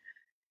think,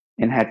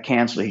 and had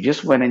cancer. He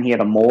just went and he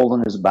had a mole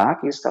on his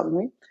back, he was telling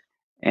me.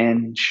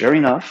 And sure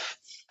enough,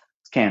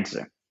 it's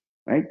cancer,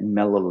 right? I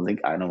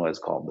don't know what it's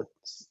called,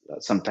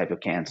 but some type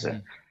of cancer.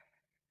 Mm-hmm.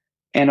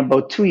 And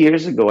about 2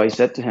 years ago, I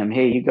said to him,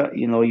 hey,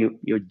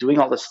 you're doing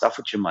all this stuff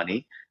with your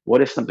money.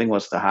 What if something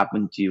was to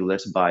happen to you?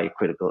 Let's buy a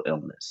critical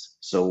illness.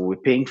 So we're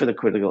paying for the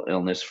critical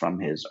illness from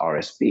his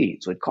RSP.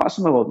 So it costs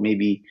him about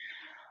maybe,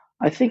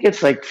 I think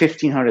it's like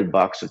 $1,500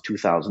 or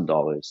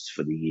 $2,000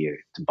 for the year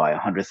to buy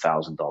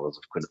 $100,000 of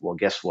critical. Well,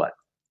 guess what?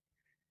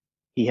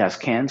 He has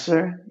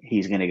cancer.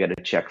 He's going to get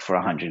a check for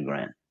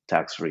 $100,000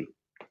 tax free,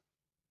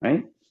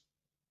 right?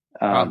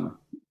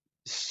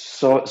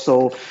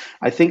 So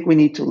I think we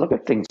need to look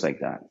at things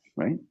like that,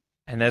 right?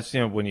 And that's,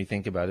 when you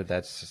think about it,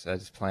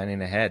 that's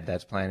planning ahead.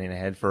 That's planning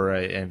ahead for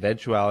an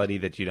eventuality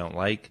that you don't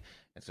like.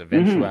 It's an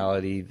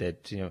eventuality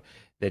that,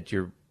 that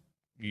you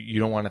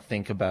don't want to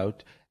think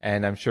about.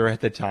 And I'm sure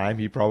at the time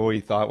he probably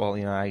thought, well,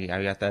 I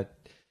got that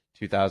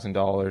 $2,000,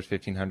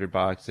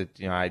 $1,500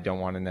 that, I don't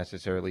want to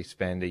necessarily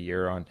spend a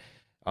year on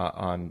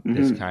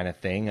this kind of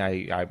thing.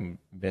 I'm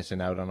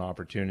missing out on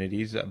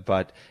opportunities,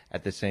 but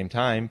at the same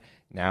time,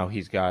 now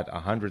he's got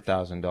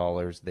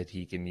 $100,000 that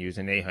he can use.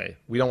 And hey,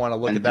 we don't want to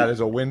look at that as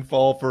a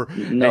windfall for,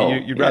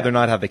 you'd rather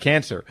not have the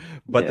cancer.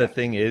 But the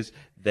thing is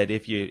that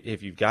if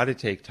you've got to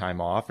take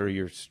time off or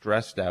you're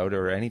stressed out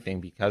or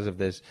anything because of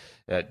this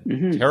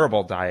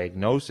terrible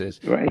diagnosis,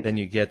 then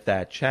you get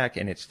that check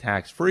and it's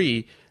tax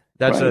free.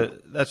 That's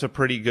a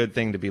pretty good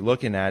thing to be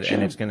looking at,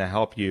 and it's going to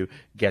help you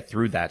get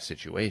through that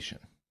situation.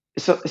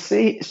 So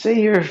say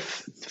you're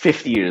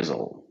 50 years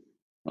old,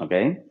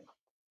 okay?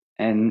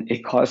 And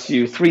it costs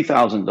you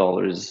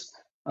 $3,000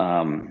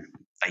 a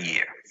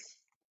year.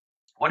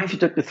 What if you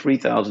took the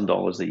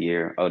 $3,000 a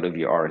year out of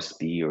your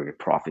RSP or your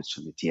profits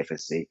from the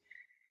TFSA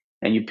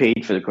and you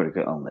paid for the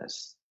critical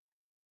illness?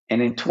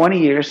 And in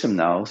 20 years from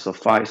now, so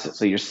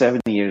you're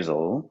 70 years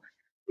old,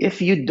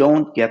 if you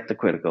don't get the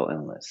critical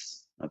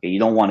illness, okay, you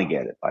don't want to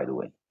get it, by the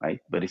way, right?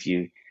 But if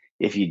you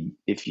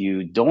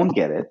don't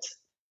get it,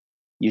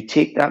 you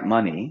take that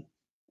money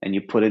and you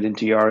put it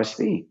into your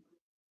RSP.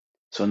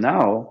 So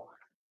now,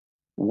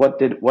 what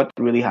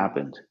really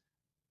happened?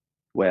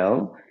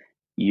 Well,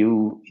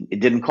 it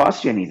didn't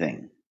cost you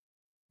anything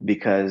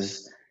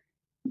because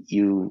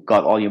you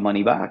got all your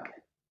money back.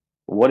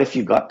 What if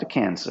you got the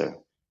cancer?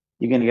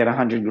 You're going to get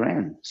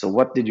 $100,000. So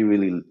what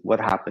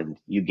happened?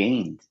 You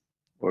gained,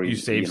 or you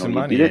saved some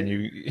money, and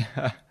you.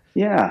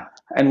 Yeah,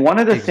 and one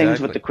of the things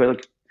with the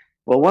critical.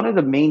 Well, one of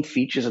the main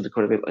features of the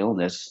critical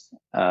illness,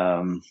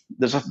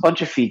 there's a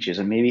bunch of features,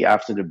 and maybe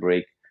after the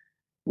break,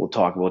 we'll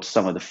talk about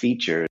some of the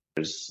features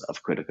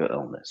of critical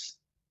illness.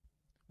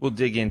 We'll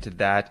dig into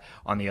that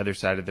on the other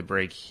side of the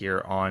break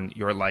here on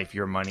Your Life,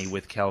 Your Money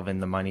with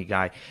Kelvin, the Money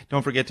Guy.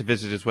 Don't forget to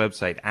visit his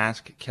website,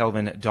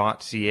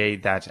 askkelvin.ca.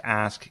 That's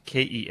ask,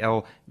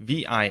 KELVIN.ca.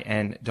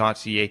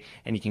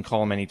 And you can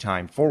call him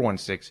anytime,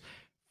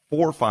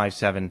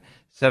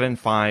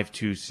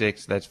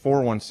 416-457-7526. That's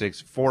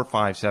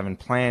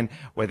 416-457-PLAN,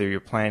 whether you're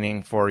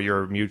planning for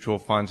your mutual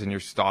funds and your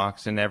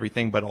stocks and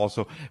everything, but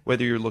also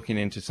whether you're looking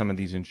into some of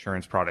these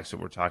insurance products that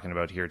we're talking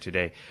about here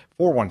today.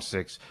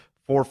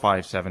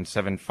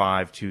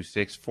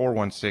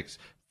 416-457-7526,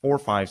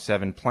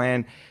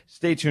 416-457-PLAN.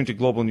 Stay tuned to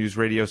Global News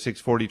Radio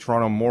 640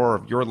 Toronto. More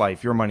of Your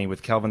Life, Your Money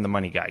with Kelvin, the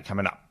Money Guy,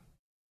 coming up.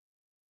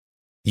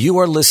 You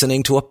are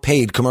listening to a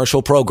paid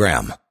commercial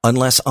program.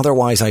 Unless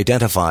otherwise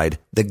identified,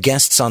 the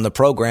guests on the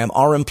program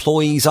are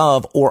employees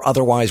of or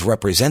otherwise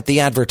represent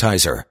the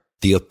advertiser.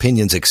 The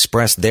opinions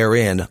expressed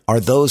therein are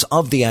those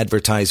of the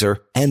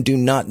advertiser and do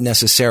not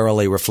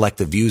necessarily reflect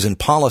the views and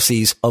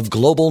policies of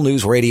Global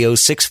News Radio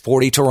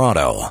 640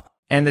 Toronto.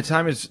 And the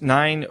time is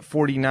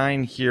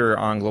 9:49 here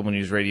on Global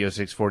News Radio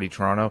 640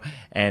 Toronto,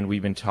 and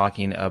we've been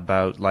talking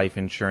about life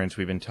insurance.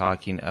 We've been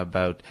talking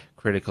about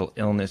critical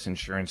illness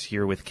insurance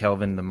here with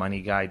Kelvin, the Money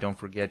Guy. Don't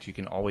forget, you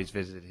can always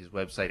visit his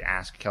website,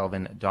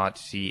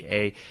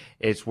 askkelvin.ca.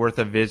 It's worth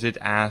a visit,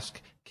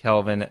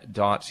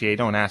 askkelvin.ca.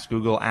 Don't ask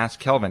Google, ask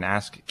Kelvin,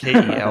 ask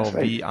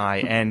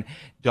KELVIN.ca.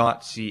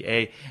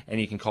 And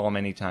you can call him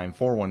anytime,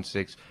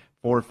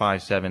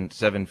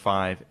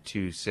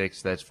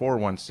 416-457-7526. That's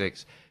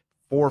 416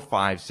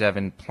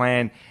 457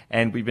 plan.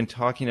 And we've been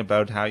talking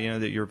about how,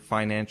 that your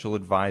financial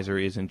advisor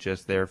isn't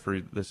just there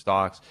for the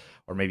stocks,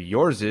 or maybe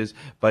yours is,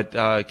 but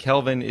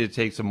Kelvin, it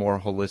takes a more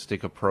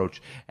holistic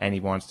approach, and he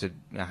wants to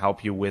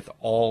help you with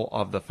all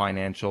of the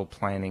financial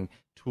planning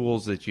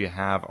tools that you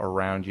have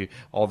around you,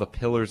 all the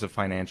pillars of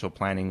financial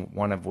planning,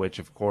 one of which,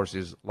 of course,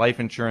 is life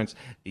insurance.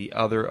 The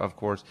other, of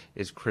course,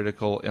 is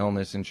critical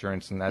illness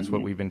insurance, and that's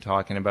what we've been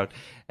talking about.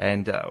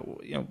 And,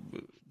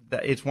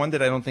 it's one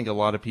that I don't think a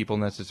lot of people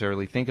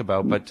necessarily think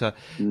about, but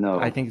No.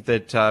 I think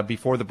that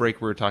before the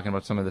break, we were talking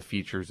about some of the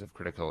features of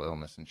critical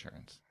illness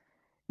insurance.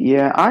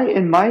 Yeah,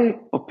 in my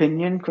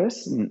opinion,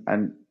 Chris,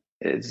 and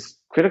it's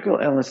critical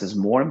illness is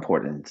more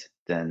important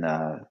than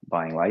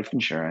buying life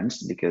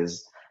insurance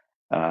because,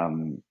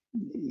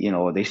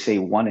 they say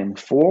 1 in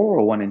 4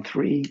 or 1 in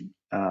 3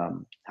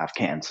 have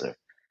cancer.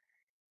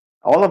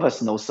 All of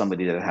us know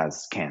somebody that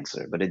has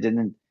cancer, but it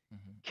didn't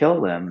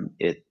kill them.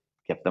 It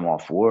kept them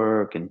off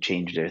work and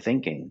changed their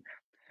thinking.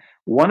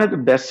 One of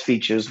the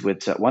features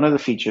with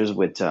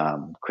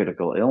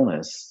critical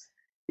illness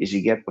is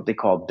you get what they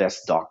call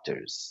best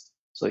doctors.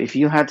 So if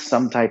you had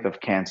some type of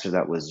cancer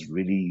that was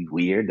really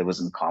weird, that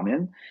wasn't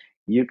common,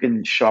 you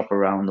can shop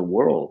around the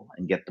world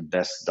and get the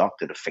best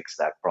doctor to fix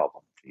that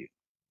problem for you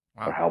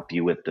or help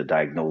you with the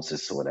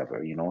diagnosis or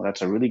whatever.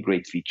 That's a really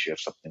great feature of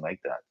something like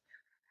that.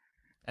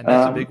 And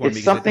that's a big one It's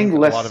because I something think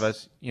less. a lot of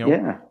us,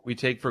 Yeah, we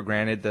take for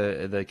granted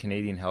the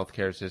Canadian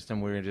healthcare system.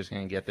 We're just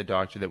going to get the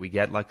doctor that we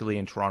get. Luckily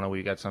in Toronto,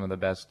 we've got some of the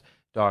best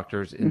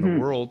doctors in the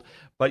world.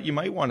 But you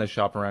might want to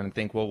shop around and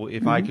think, well,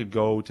 if I could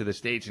go to the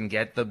States and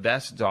get the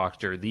best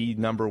doctor, the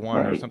number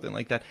one or right. something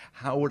like that,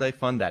 how would I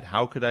fund that?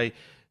 How could I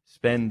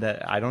spend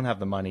that? I don't have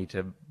the money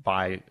to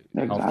buy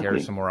healthcare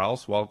Exactly. somewhere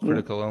else. Well, Yeah.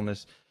 critical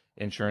illness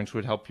insurance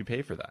would help you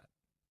pay for that.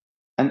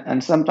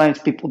 And sometimes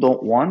people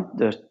don't want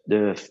the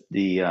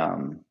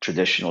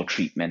traditional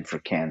treatment for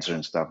cancer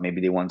and stuff. Maybe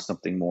they want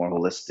something more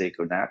holistic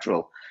or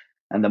natural,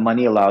 and the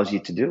money allows you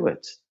to do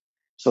it.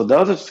 So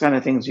those are the kind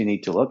of things you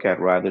need to look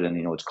at rather than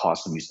it's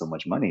costing me so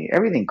much money.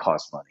 Everything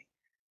costs money,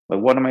 but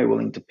what am I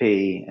willing to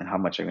pay and how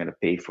much I'm going to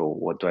pay for?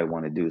 What do I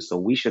want to do? So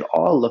we should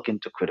all look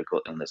into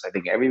critical illness. I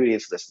think everybody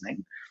that's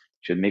listening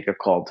should make a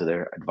call to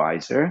their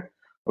advisor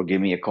or give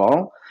me a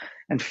call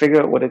and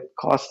figure out what it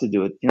costs to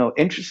do it.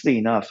 Interestingly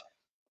enough,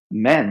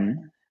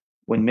 men,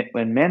 when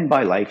men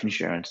buy life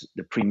insurance,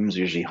 the premiums are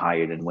usually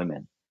higher than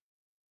women.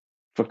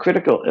 For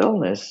critical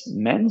illness,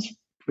 men's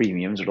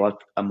premiums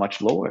are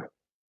much lower.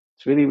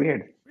 It's really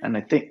weird, and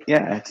I think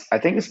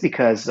it's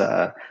because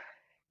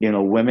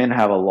women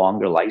have a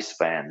longer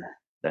lifespan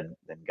than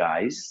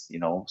guys.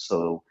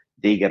 So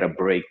they get a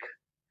break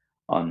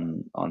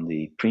on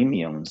the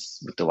premiums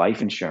with the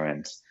life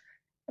insurance.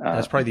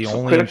 That's probably the So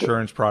only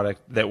insurance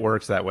product that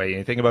works that way.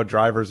 You think about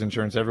driver's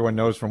insurance, everyone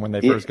knows from when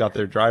they first got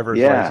their driver's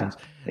license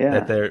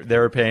that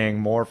they're paying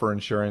more for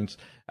insurance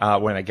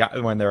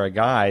when they're a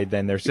guy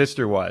than their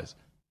sister was.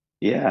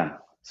 Yeah.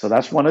 So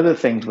that's one of the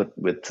things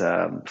with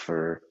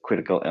for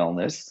critical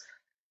illness.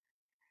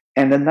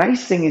 And the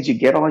nice thing is you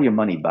get all your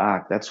money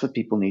back. That's what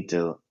people need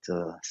to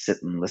sit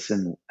and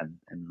listen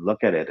and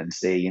look at it and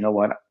say, you know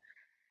what?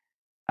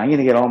 I'm going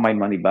to get all my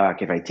money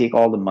back if I take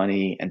all the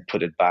money and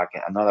put it back.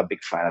 I'm not a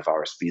big fan of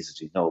RSPs,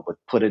 as you know, but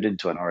put it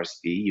into an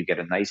RSP. You get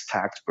a nice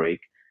tax break,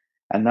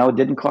 and now it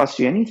didn't cost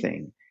you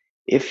anything.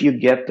 If you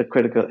get the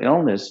critical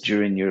illness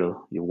during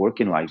your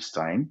working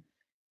lifetime,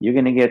 you're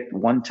going to get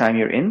one time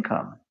your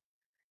income.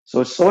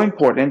 So it's so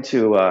important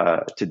to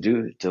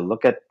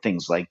look at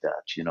things like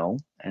that,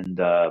 and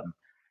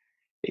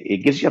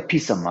it gives you a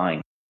peace of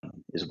mind.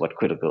 Is what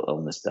critical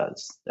illness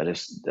does. That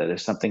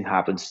if something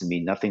happens to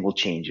me, nothing will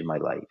change in my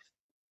life.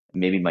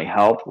 Maybe my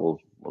health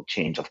will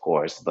change, of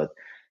course, but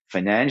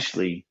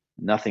financially,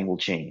 nothing will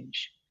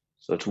change.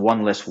 So it's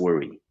one less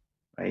worry,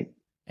 right?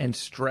 And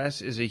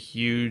stress is a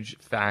huge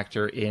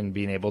factor in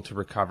being able to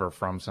recover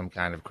from some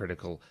kind of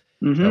critical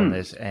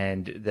illness.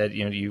 And that,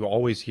 you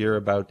always hear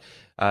about,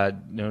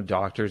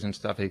 doctors and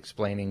stuff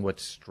explaining what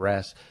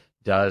stress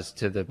does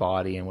to the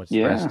body and what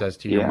stress does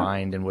to your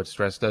mind and what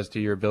stress does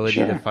to your ability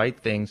to fight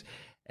things.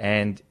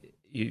 And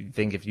you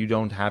think if you've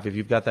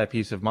got that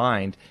peace of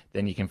mind,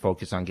 then you can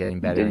focus on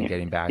getting better and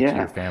getting back to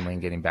your family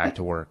and getting back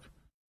to work.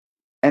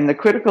 And the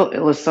critical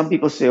illness, some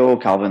people say, oh,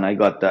 Calvin, I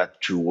got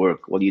that through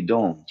work. Well, you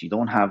don't. You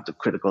don't have the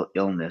critical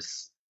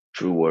illness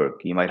through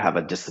work. You might have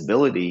a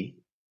disability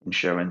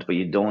insurance, but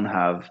you don't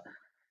have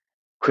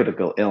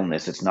critical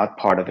illness. It's not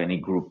part of any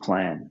group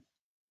plan.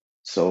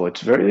 So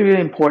it's very,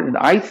 very important.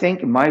 I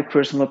think, in my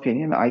personal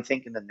opinion,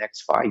 in the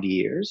next 5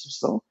 years or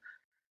so,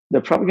 they're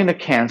probably going to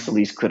cancel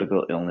these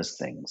critical illness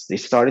things. They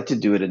started to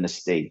do it in the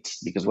States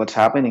because what's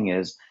happening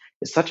is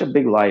it's such a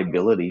big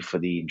liability for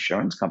the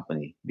insurance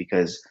company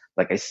because,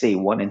 like I say,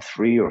 1 in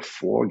 3 or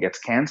 4 gets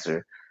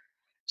cancer.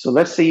 So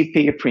let's say you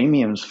pay your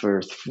premiums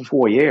for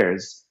 4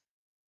 years.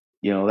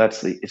 If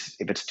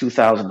it's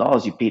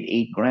 $2,000, you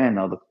paid $8,000.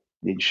 Now the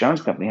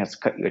insurance company has to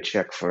cut you a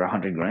check for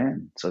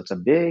 $100,000. So it's a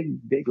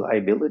big, big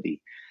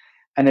liability.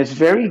 And it's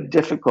very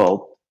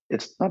difficult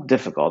it's not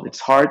difficult. It's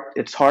hard.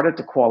 It's harder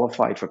to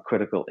qualify for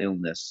critical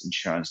illness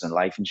insurance than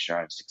life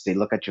insurance because they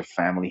look at your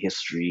family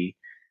history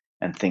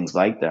and things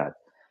like that.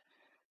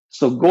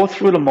 So go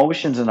through the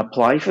motions and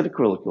apply for the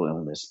critical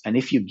illness. And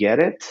if you get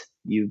it,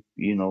 you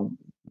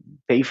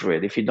pay for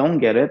it. If you don't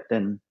get it,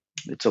 then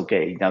it's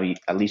okay. Now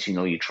at least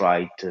you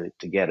tried to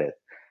get it.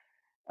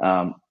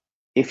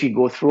 If you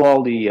go through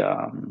all the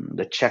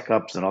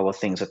checkups and all the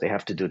things that they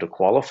have to do to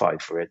qualify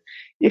for it,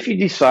 if you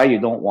decide you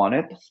don't want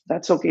it,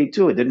 that's okay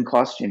too. It didn't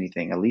cost you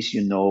anything. At least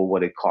you know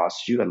what it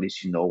costs you. At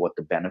least you know what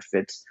the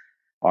benefits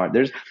are.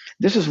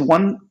 This is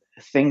one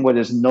thing where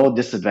there's no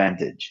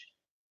disadvantage.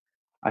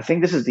 I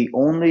think this is the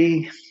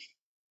only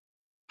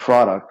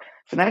product.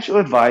 Financial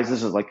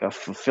advisors is like a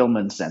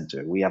fulfillment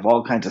center. We have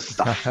all kinds of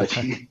stuff that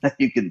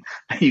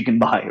you can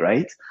buy,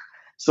 right?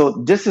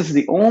 So this is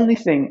the only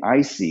thing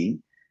I see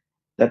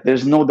that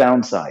there's no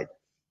downside.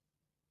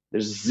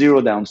 There's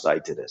zero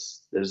downside to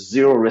this. There's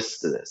zero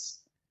risk to this.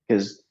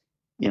 Because,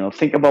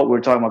 think about,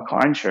 we're talking about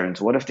car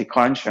insurance. What if the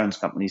car insurance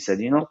company said,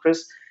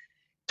 Chris,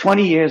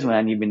 20 years,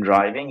 man, you've been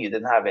driving, you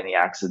didn't have any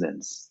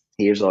accidents.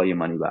 Here's all your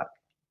money back.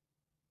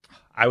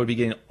 I would be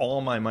getting all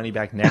my money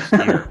back next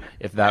year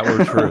if that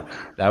were true.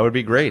 That would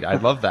be great.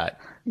 I'd love that.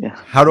 Yeah.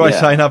 How do I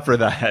sign up for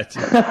that?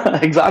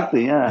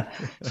 Exactly, yeah.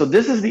 So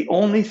this is the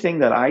only thing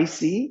that I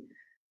see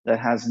that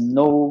has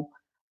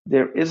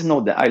there is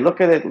no, I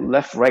look at it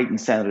left, right, and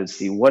center to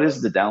see what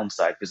is the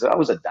downside, because there's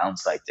always a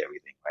downside to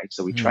everything, right?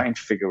 So we try and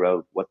figure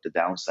out what the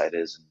downside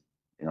is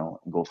and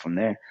go from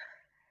there.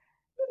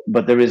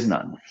 But there is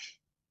none.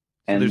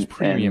 So there's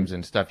premiums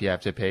and stuff you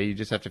have to pay. You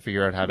just have to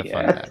figure out how to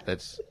fund that.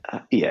 That's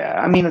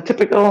I mean, a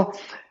typical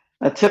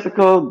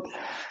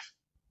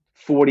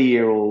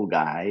 40-year-old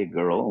guy,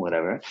 girl,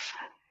 whatever,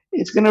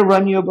 it's going to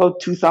run you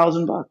about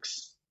 $2,000,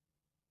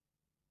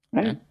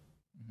 right? Okay.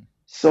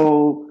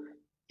 So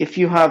if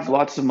you have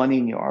lots of money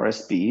in your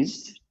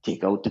RSPs,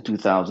 take out the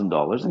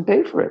 $2,000 and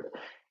pay for it.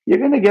 You're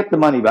going to get the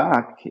money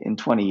back in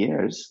 20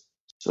 years.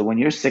 So when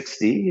you're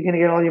 60, you're going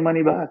to get all your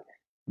money back.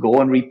 Go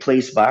and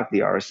replace back the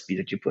RSP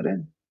that you put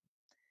in.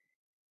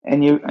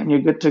 And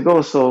you're good to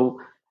go. So,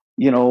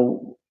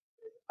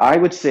 I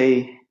would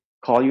say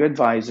call your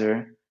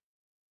advisor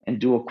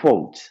and do a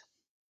quote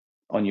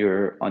on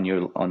your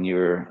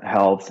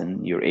health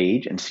and your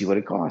age and see what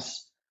it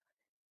costs.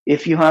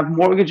 If you have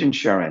mortgage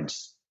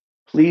insurance,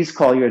 please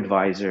call your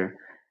advisor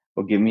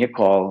or give me a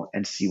call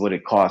and see what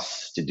it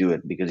costs to do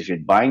it. Because if you're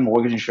buying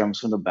mortgage insurance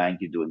from the bank,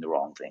 you're doing the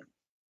wrong thing.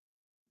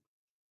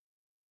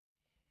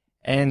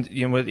 And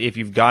if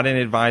you've got an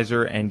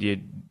advisor and you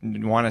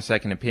want a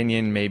second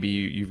opinion, maybe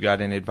you've got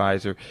an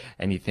advisor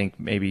and you think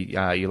maybe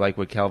you like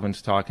what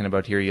Kelvin's talking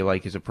about here, you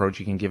like his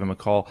approach, you can give him a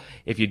call.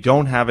 If you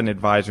don't have an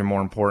advisor,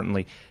 more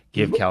importantly,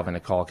 give Kelvin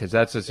a call, because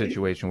that's a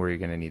situation where you're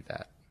going to need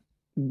that.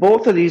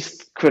 Both of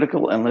these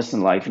critical illness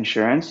and life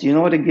insurance, you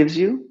know what it gives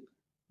you?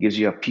 It gives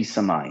you a peace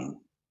of mind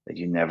that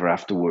you never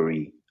have to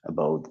worry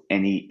about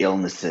any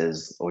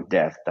illnesses or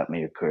death that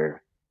may occur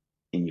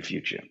in your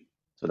future.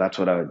 So that's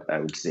what I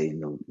would say,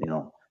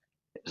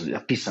 a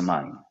peace of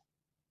mind.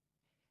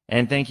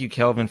 And thank you,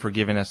 Kelvin, for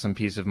giving us some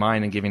peace of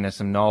mind and giving us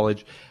some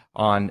knowledge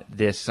on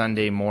this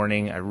Sunday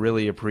morning. I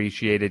really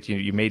appreciate it.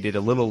 You made it a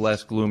little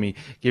less gloomy,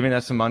 giving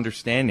us some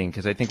understanding,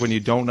 because I think when you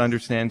don't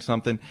understand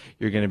something,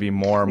 you're going to be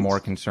more and more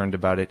concerned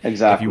about it.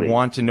 Exactly. If you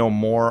want to know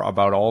more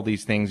about all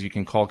these things, you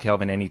can call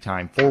Kelvin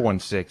anytime,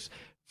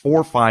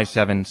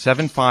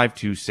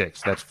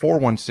 416-457-7526. That's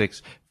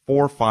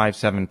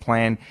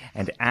 416-457-PLAN,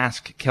 and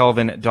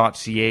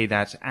askkelvin.ca.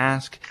 That's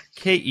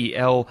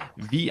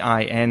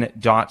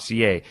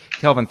askkelvin.ca.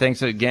 Kelvin,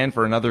 thanks again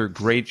for another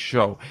great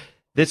show.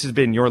 This has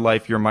been Your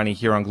Life, Your Money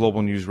here on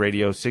Global News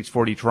Radio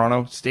 640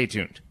 Toronto. Stay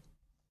tuned.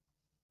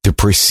 The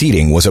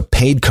preceding was a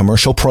paid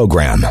commercial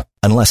program.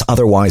 Unless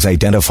otherwise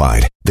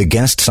identified, the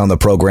guests on the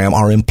program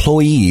are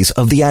employees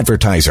of the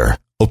advertiser.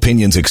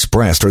 Opinions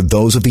expressed are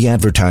those of the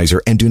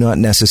advertiser and do not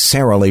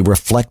necessarily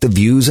reflect the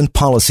views and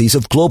policies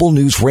of Global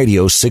News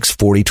Radio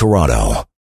 640 Toronto.